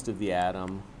most of the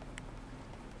atom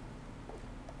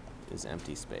is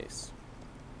empty space.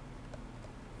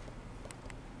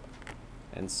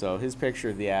 And so his picture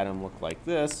of the atom looked like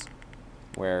this,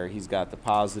 where he's got the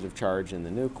positive charge in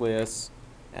the nucleus,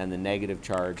 and the negative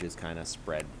charge is kind of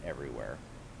spread everywhere.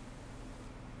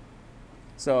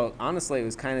 So honestly, it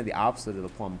was kind of the opposite of the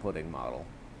plum pudding model.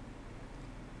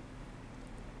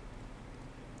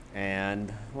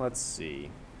 And let's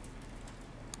see.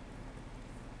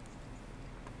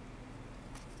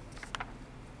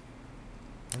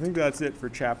 I think that's it for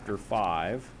chapter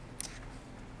 5.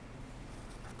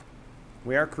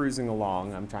 We are cruising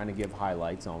along. I'm trying to give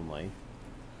highlights only.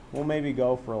 We'll maybe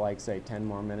go for like, say, 10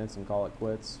 more minutes and call it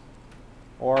quits.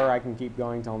 Or I can keep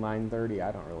going till 9:30.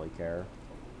 I don't really care.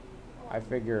 I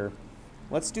figure,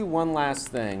 let's do one last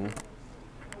thing.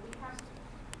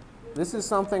 This is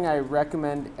something I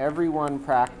recommend everyone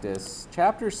practice.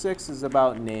 Chapter 6 is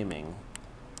about naming.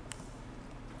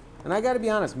 And I got to be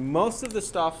honest, most of the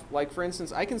stuff, like for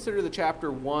instance, I consider the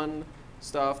chapter 1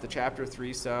 stuff, the chapter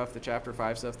 3 stuff, the chapter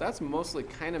 5 stuff, that's mostly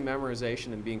kind of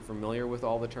memorization and being familiar with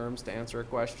all the terms to answer a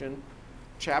question.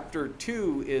 Chapter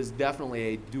 2 is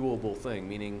definitely a doable thing,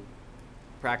 meaning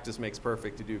practice makes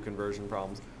perfect to do conversion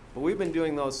problems. But we've been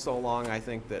doing those so long, I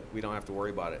think that we don't have to worry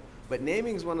about it. But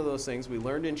naming is one of those things we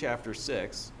learned in chapter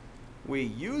 6. We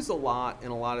use a lot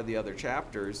in a lot of the other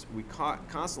chapters. We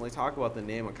constantly talk about the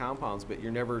name of compounds, but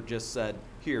you're never just said,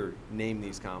 here, name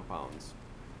these compounds.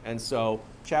 And so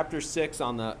chapter 6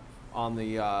 on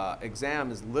the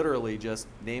exam is literally just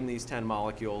name these 10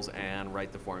 molecules and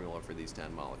write the formula for these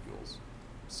 10 molecules.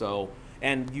 So,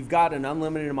 and you've got an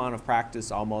unlimited amount of practice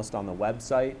almost on the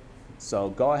website.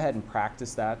 So go ahead and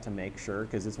practice that to make sure,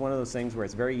 because it's one of those things where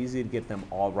it's very easy to get them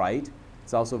all right.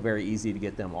 It's also very easy to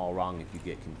get them all wrong if you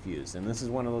get confused. And this is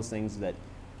one of those things that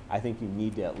I think you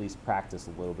need to at least practice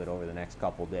a little bit over the next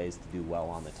couple days to do well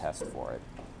on the test for it.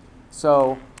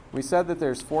 So we said that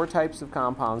there's 4 types of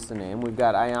compounds to name. We've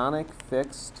got ionic,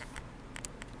 fixed.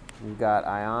 We've got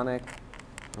ionic,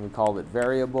 and we called it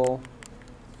variable,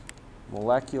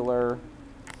 molecular,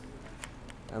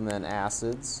 and then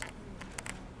acids.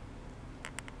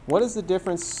 What is the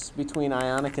difference between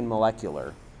ionic and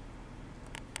molecular?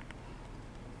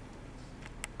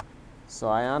 So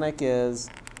ionic is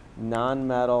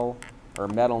nonmetal, or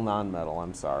metal nonmetal,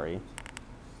 I'm sorry.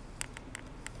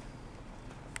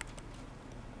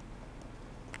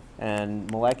 And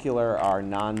molecular are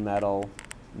nonmetal,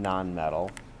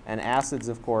 nonmetal. And acids,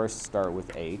 of course, start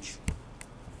with H.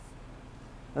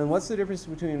 And what's the difference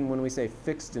between when we say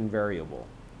fixed and variable?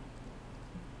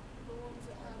 The ones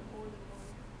that have more than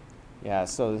one. Yeah,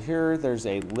 so here there's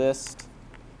a list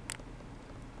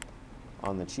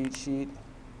on the cheat sheet.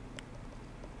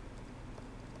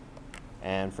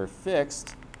 And for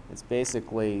fixed, it's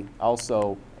basically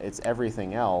also, it's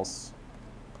everything else.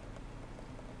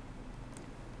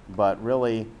 But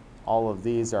really, all of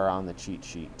these are on the cheat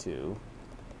sheet too.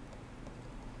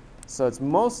 So it's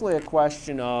mostly a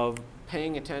question of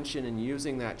paying attention and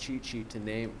using that cheat sheet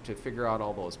to figure out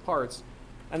all those parts.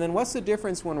 And then what's the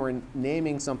difference when we're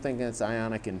naming something that's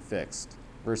ionic and fixed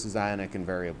versus ionic and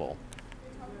variable?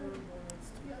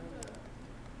 You have to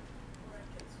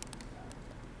brackets.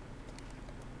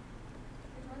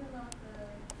 You're talking about the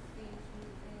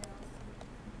ALC.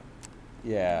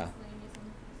 Yeah.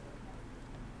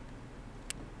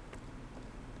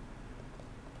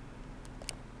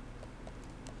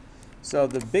 So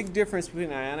the big difference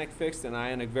between ionic fixed and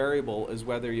ionic variable is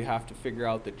whether you have to figure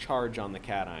out the charge on the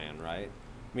cation, right?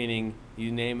 Meaning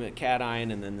you name it cation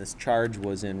and then this charge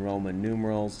was in Roman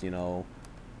numerals, 1,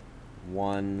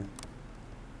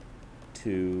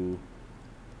 2,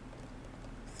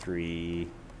 3,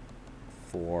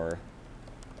 4,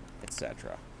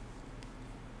 etc.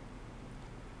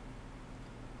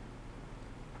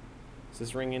 Is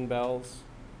this ringing bells?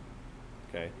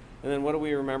 Okay. And then what do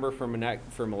we remember for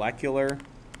molecular?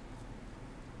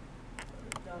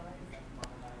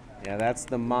 Yeah, that's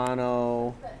the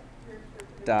mono,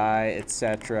 di,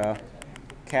 etc.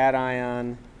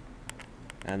 Cation,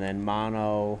 and then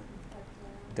mono,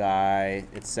 di,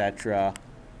 etc.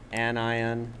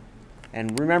 Anion.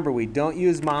 And remember, we don't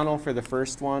use mono for the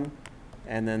first one,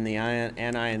 and then the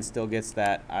anion still gets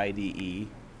that IDE.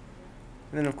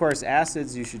 And then, of course,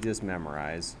 acids you should just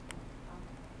memorize.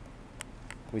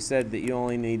 We said that you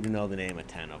only need to know the name of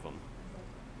 10 of them.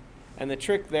 And the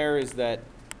trick there is that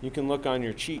you can look on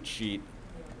your cheat sheet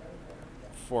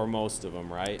for most of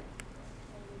them, right?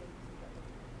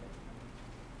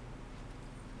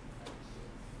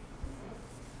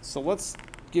 So let's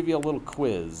give you a little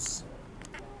quiz.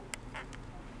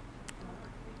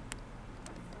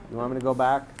 You want me to go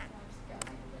back?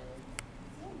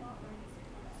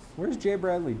 Where's Jay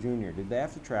Bradley Jr.? Did they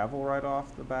have to travel right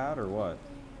off the bat or what?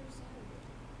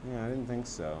 Yeah, I didn't think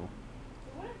so.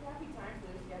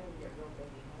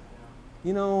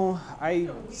 You know,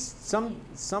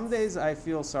 some days I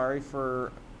feel sorry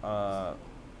for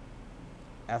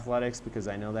athletics because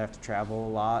I know they have to travel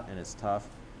a lot and it's tough.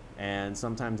 And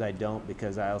sometimes I don't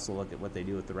because I also look at what they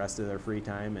do with the rest of their free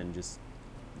time and just,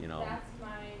 you know.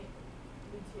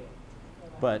 Me too.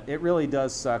 But it really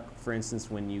does suck, for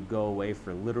instance, when you go away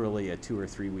for literally a 2 or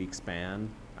 3 week span.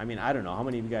 I mean, I don't know. How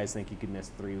many of you guys think you could miss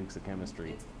 3 weeks of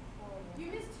chemistry? It's horrible.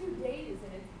 You miss 2 days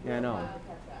and it's Yeah, I know. wild to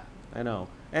catch up. I know.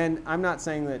 And I'm not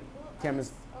saying that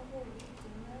chemistry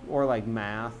or like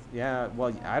math. Yeah,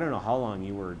 well, I don't know how long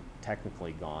you were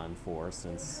technically gone for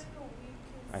since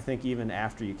I think even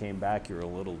after you came back you were a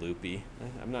little loopy.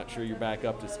 I'm not sure you're back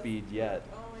up to speed yet.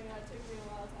 Oh my god, it took me a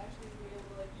while to actually be able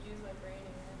to like use my brain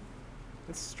again.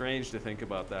 It's strange to think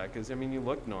about that because, I mean, you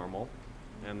look normal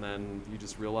and then you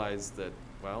just realize that,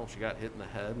 well, she got hit in the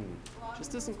head and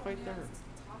just isn't quite there.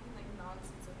 Talking like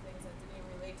nonsense of things that didn't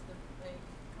even relate to the like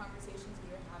conversations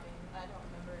we were having. I don't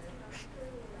remember it.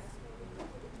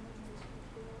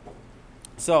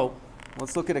 So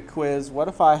let's look at a quiz. What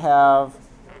if I have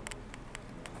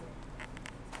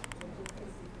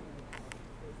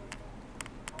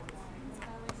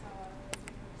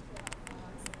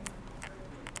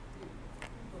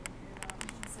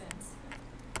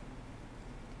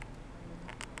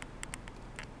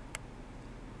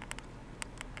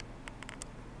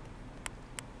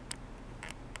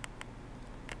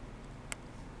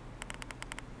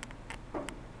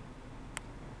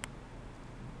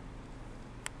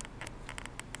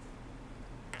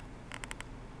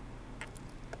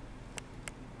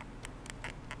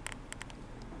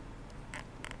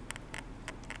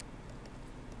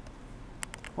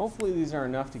hopefully these are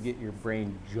enough to get your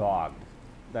brain jogged.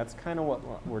 That's kind of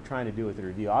what we're trying to do with the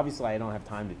review. Obviously, I don't have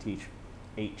time to teach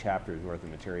 8 chapters worth of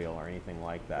material or anything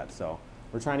like that. So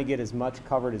we're trying to get as much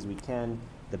covered as we can,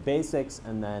 the basics,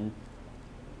 and then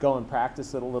go and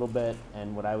practice it a little bit.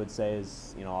 And what I would say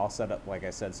is, you know, I'll set up, like I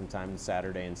said, sometime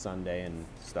Saturday and Sunday and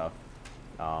stuff.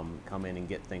 Come in and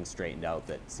get things straightened out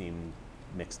that seem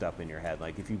mixed up in your head.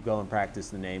 Like if you go and practice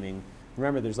the naming,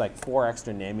 remember there's like 4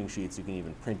 extra naming sheets you can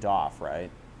even print off, right?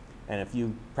 And if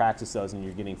you practice those and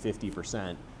you're getting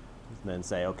 50%, then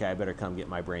say, okay, I better come get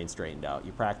my brain straightened out.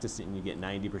 You practice it and you get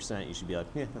 90%, you should be like,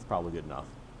 yeah, that's probably good enough.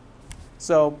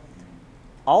 So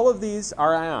all of these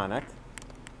are ionic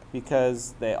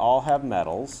because they all have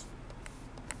metals.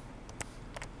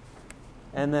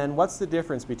 And then what's the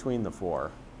difference between the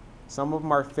 4? Some of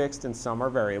them are fixed and some are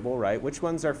variable, right? Which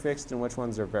ones are fixed and which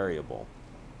ones are variable?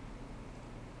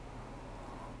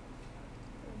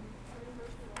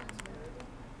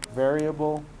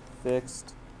 Variable,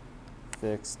 fixed,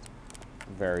 fixed,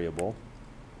 variable.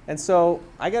 And so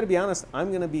I got to be honest, I'm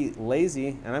going to be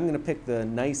lazy and I'm going to pick the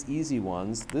nice easy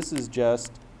ones. This is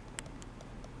just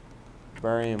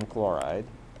barium chloride.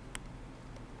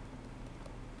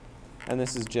 And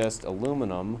this is just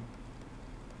aluminum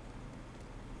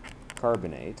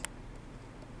carbonate.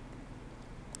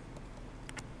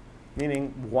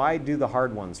 Meaning, why do the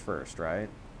hard ones first, right?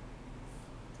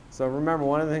 So remember,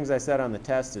 one of the things I said on the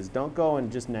test is don't go and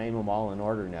just name them all in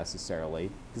order necessarily,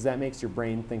 because that makes your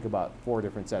brain think about 4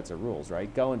 different sets of rules,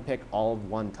 right? Go and pick all of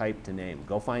one type to name.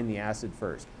 Go find the acid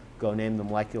first. Go name the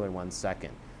molecular ones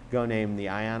second. Go name the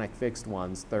ionic fixed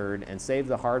ones third, and save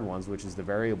the hard ones, which is the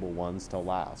variable ones, till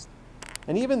last.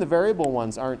 And even the variable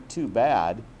ones aren't too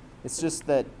bad. It's just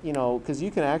that, you know, because you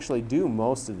can actually do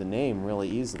most of the name really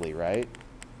easily, right?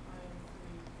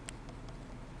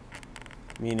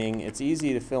 Meaning it's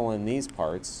easy to fill in these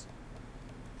parts.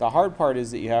 The hard part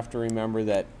is that you have to remember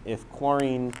that if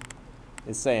chlorine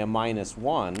is, say, a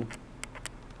 -1,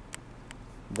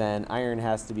 then iron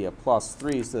has to be a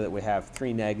 +3 so that we have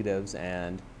 3 negatives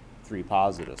and 3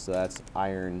 positives. So that's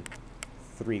iron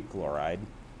 3 chloride. Can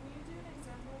you do an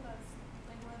example that's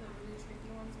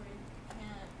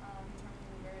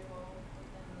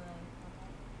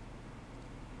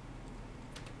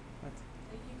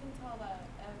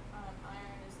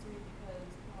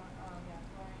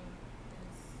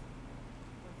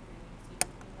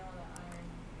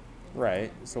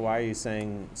Right. So why are you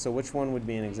saying, so which one would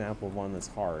be an example of one that's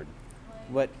hard?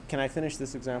 Like, But can I finish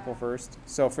this example first?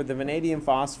 So for the vanadium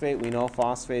phosphate, we know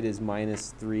phosphate is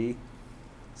 -3.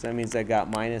 So that means I got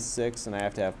 -6 and I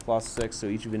have to have +6. So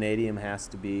each vanadium has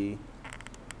to be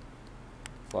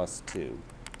 +2.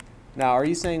 Now, are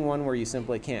you saying one where you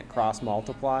simply can't cross vanadium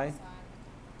multiply? oxide.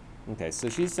 Okay, so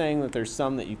she's saying that there's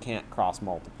some that you can't cross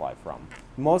multiply from.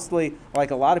 Mostly, like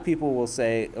a lot of people will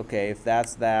say, okay, if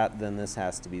that's that, then this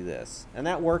has to be this. And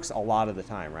that works a lot of the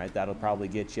time, right? That'll probably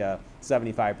get you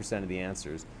 75% of the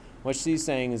answers. What she's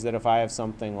saying is that if I have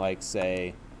something like,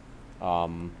 say,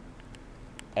 SbO2,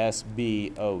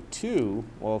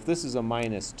 well, if this is a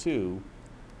 -2,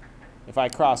 if I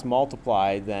cross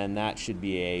multiply, then that should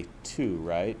be a 2,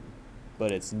 right?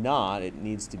 But it's not. It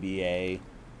needs to be a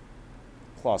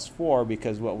 +4,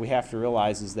 because what we have to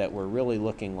realize is that we're really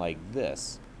looking like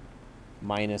this,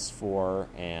 -4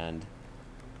 and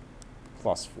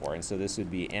 +4. And so this would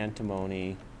be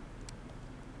antimony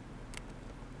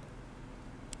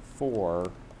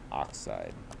 4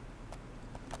 oxide.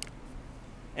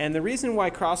 And the reason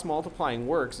why cross multiplying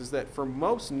works is that for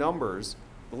most numbers,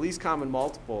 the least common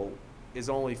multiple is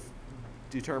only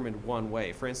determined one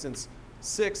way. For instance,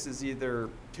 6 is either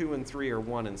 2 and 3 or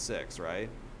 1 and 6, right?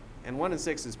 And 1 and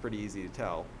 6 is pretty easy to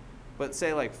tell. But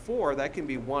say like 4, that can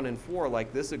be 1 and 4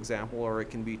 like this example, or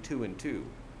it can be 2 and 2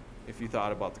 if you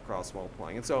thought about the cross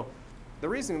multiplying. And so the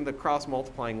reason the cross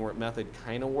multiplying method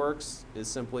kind of works is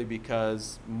simply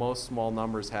because most small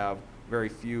numbers have very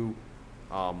few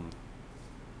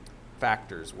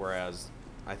factors, whereas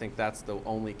I think that's the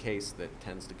only case that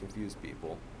tends to confuse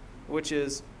people, which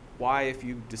is why if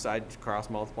you decide to cross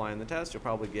multiply in the test, you'll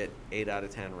probably get 8 out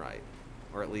of 10 right,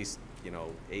 or at least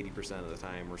 80% of the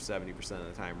time or 70% of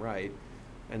the time right.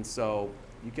 And so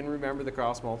you can remember the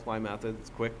cross multiply method.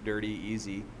 It's quick, dirty,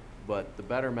 easy, but the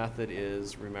better method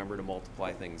is remember to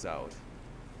multiply things out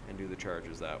and do the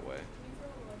charges that way.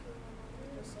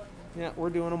 Yeah, we're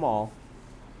doing them all.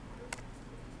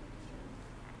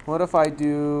 What if I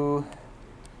do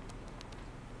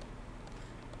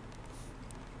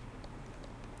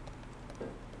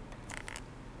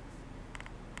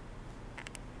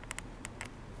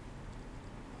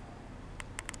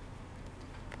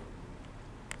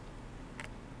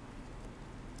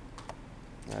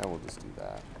yeah, we'll just do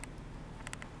that.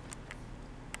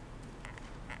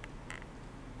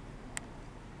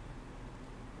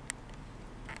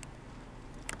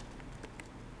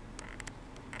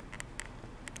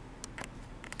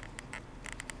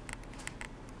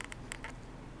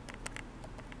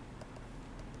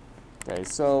 Okay,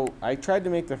 so I tried to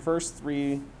make the first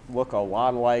 3 look a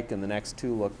lot alike and the next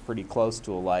 2 look pretty close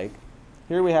to alike.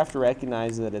 Here we have to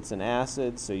recognize that it's an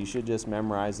acid, so you should just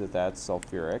memorize that that's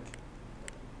sulfuric.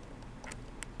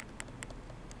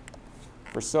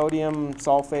 For sodium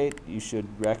sulfate, you should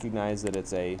recognize that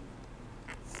it's a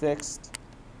fixed,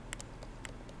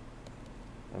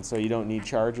 and so you don't need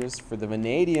charges. For the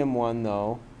vanadium one,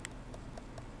 though,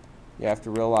 you have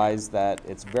to realize that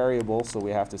it's variable, so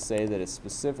we have to say that it's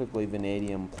specifically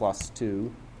vanadium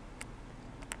 +2.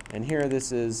 And here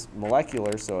this is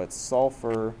molecular, so it's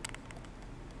sulfur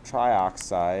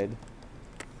trioxide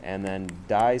and then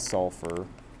disulfur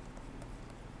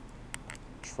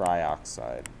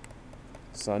trioxide.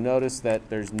 So notice that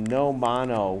there's no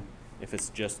mono if it's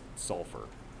just sulfur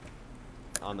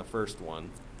on the first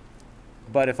one.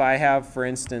 But if I have, for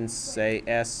instance, say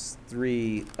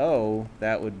S3O,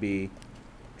 that would be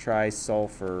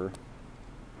trisulfur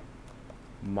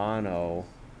monoxide.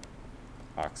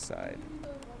 Can you do the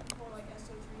one before like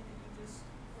SO3 that you just,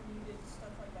 when you did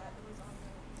stuff like that, it was on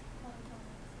the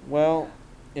polyatomic? Well,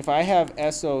 if I have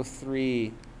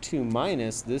SO3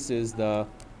 2-, this is the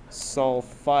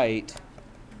sulfite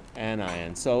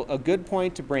anion. So a good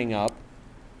point to bring up,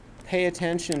 pay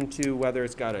attention to whether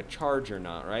it's got a charge or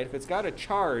not, right? If it's got a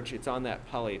charge, it's on that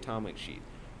polyatomic sheet.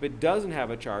 If it doesn't have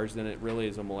a charge, then it really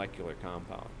is a molecular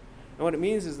compound. And what it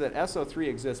means is that SO3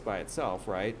 exists by itself,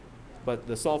 right? But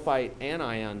the sulfite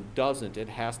anion doesn't. It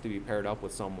has to be paired up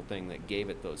with something that gave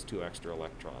it those 2 extra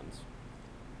electrons.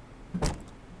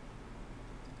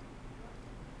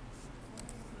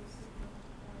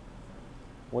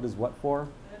 What is what for?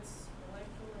 That's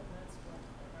molecular, and that's what,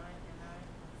 anion.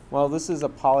 Well, this is a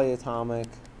polyatomic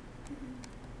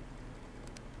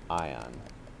ion,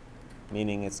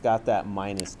 meaning it's got that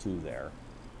 -2 there.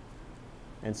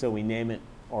 And so we name it,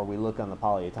 or we look on the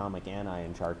polyatomic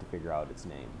anion chart to figure out its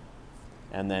name.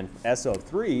 And then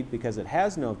SO3, because it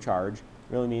has no charge,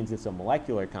 really means it's a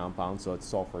molecular compound, so it's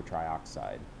sulfur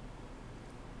trioxide.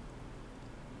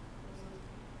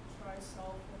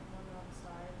 Trisulfur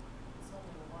monoxide. It's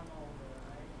only the one over,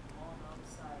 right?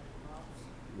 Monoxide.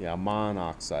 Yeah,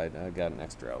 monoxide. I got an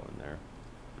extra O in there.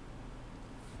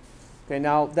 Okay,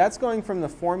 now that's going from the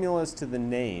formulas to the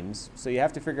names, so you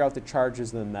have to figure out the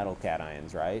charges of the metal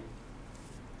cations, right?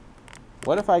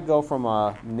 What if I go from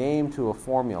a name to a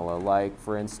formula, like,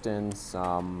 for instance,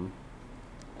 what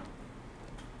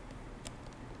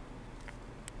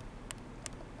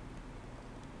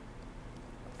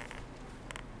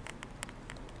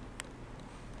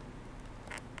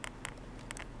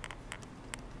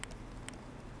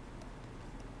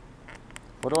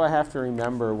do I have to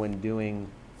remember when doing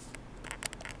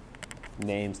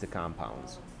names to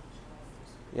compounds?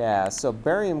 Yeah, so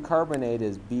barium carbonate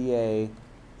is BaCO3,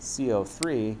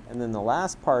 and then the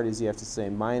last part is you have to say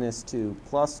 -2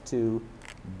 +2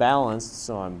 balanced,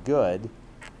 so I'm good.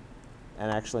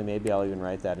 And actually, maybe I'll even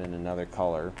write that in another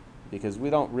color, because we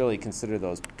don't really consider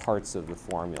those parts of the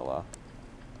formula.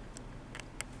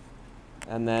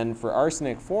 And then for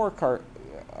arsenic 4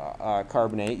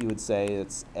 carbonate, you would say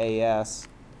it's As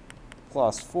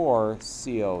plus 4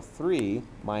 CO3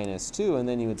 minus 2, and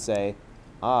then you would say,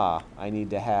 I need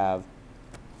to have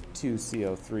 2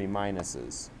 CO3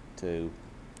 minuses to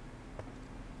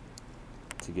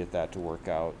get that to work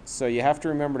out. So you have to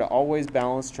remember to always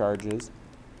balance charges.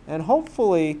 And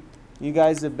hopefully you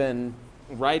guys have been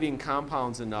writing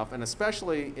compounds enough, and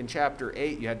especially in chapter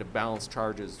 8 you had to balance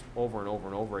charges over and over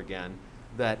and over again,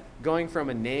 that going from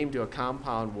a name to a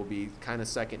compound will be kind of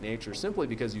second nature, simply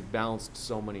because you've balanced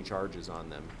so many charges on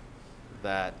them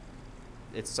that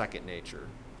it's second nature.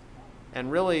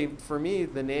 And really, for me,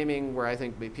 the naming where I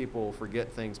think people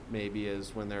forget things maybe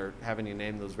is when they're having to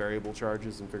name those variable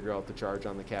charges and figure out the charge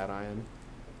on the cation.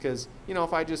 Because, you know,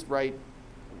 if I just write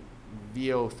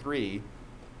VO3,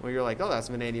 well, you're like, oh, that's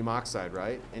vanadium oxide,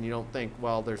 right? And you don't think,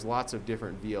 well, there's lots of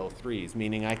different VO3s,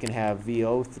 meaning I can have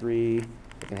VO3,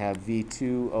 I can have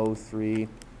V2O3, I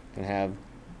can have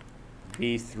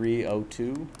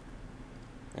V3O2,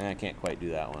 and I can't quite do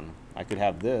that one. I could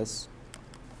have this,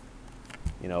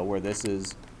 you know, where this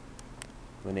is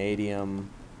vanadium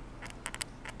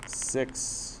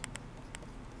 6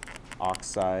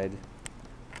 oxide,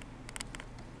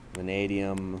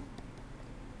 vanadium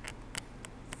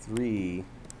 3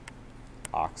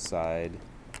 oxide,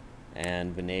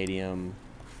 and vanadium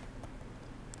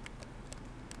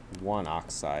 1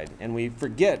 oxide. And we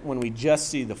forget when we just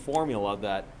see the formula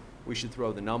that we should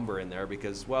throw the number in there,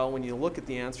 because, well, when you look at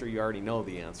the answer, you already know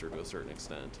the answer to a certain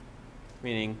extent.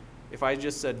 Meaning, if I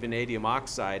just said vanadium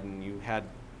oxide and you had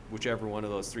whichever one of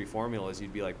those 3 formulas,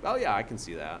 you'd be like, oh yeah, I can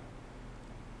see that.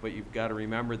 But you've got to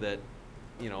remember that,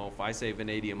 you know, if I say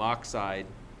vanadium oxide,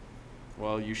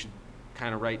 well, you should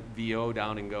kind of write VO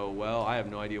down and go, well, I have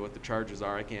no idea what the charges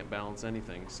are. I can't balance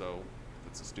anything. So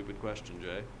that's a stupid question,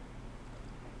 Jay.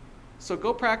 So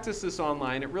go practice this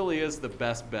online. It really is the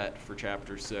best bet for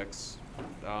Chapter 6.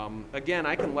 Again,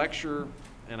 I can lecture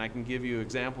and I can give you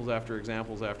examples after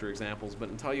examples after examples, but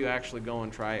until you actually go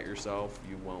and try it yourself,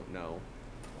 you won't know.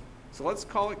 So let's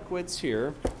call it quits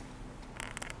here.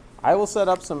 I will set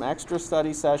up some extra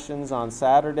study sessions on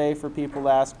Saturday for people to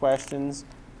ask questions,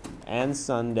 and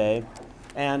Sunday.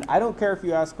 And I don't care if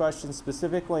you ask questions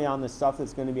specifically on the stuff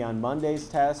that's going to be on Monday's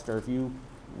test, or if you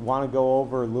want to go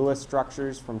over Lewis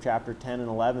structures from chapter 10 and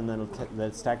 11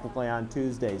 that's technically on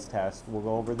Tuesday's test. We'll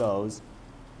go over those.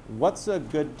 What's a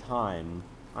good time?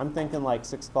 I'm thinking like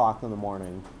 6 o'clock in the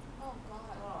morning. Oh,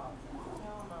 God.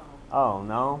 Oh,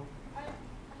 no? I have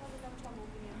enough trouble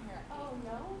being here. Oh,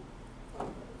 no?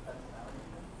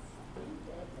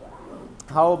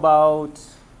 How about,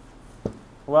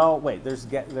 well, wait, there's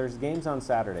games on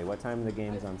Saturday. What time are the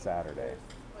games on Saturday?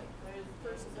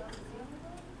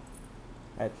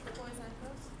 At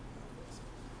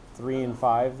 3 and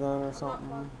 5 then, or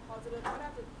something?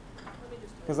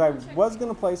 Because I was going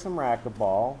to play some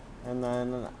racquetball, and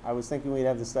then I was thinking we'd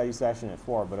have the study session at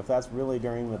 4, but if that's really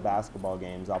during the basketball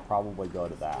games, I'll probably go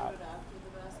to that.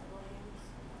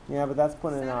 Yeah, but that's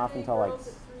putting it off until like,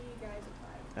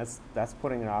 that's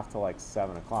putting it off till like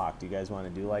 7 o'clock. Do you guys want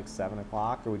to do like 7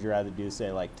 o'clock, or would you rather do,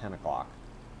 say, like 10 o'clock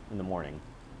in the morning?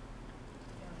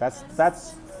 That's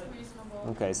reasonable.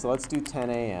 okay, so let's do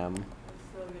 10 a.m.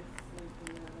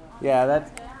 Yeah,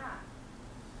 that,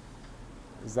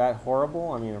 is that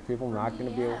horrible? I mean, are people not going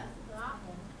to be able?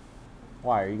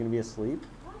 Why, are you going to be asleep?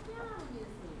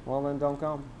 Well, then don't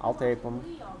come. I'll tape them.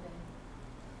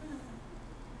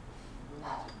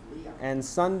 And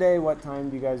Sunday, what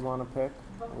time do you guys want to pick?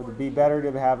 Would it be better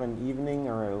to have an evening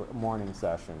or a morning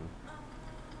session?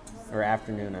 Or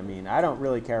afternoon, I mean. I don't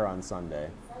really care on Sunday.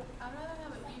 I'd rather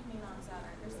have an evening on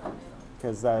Saturday or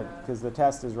Sunday. Because the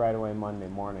test is right away Monday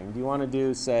morning. Do you want to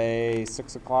do, say,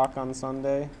 6 o'clock on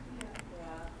Sunday?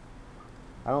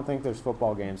 I don't think there's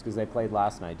football games because they played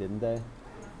last night, didn't they?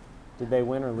 Did they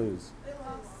win or lose? They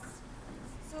lost.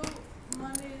 So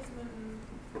Monday is when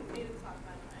 8 o'clock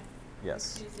by the way.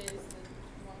 Yes. Tuesday is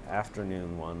the 1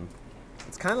 Afternoon one.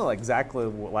 It's kind of exactly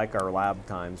like our lab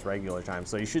times, regular time,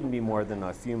 so you shouldn't be more than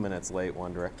a few minutes late,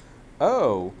 Wondra.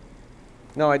 Oh!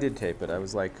 No, I did tape it. I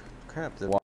was like, crap.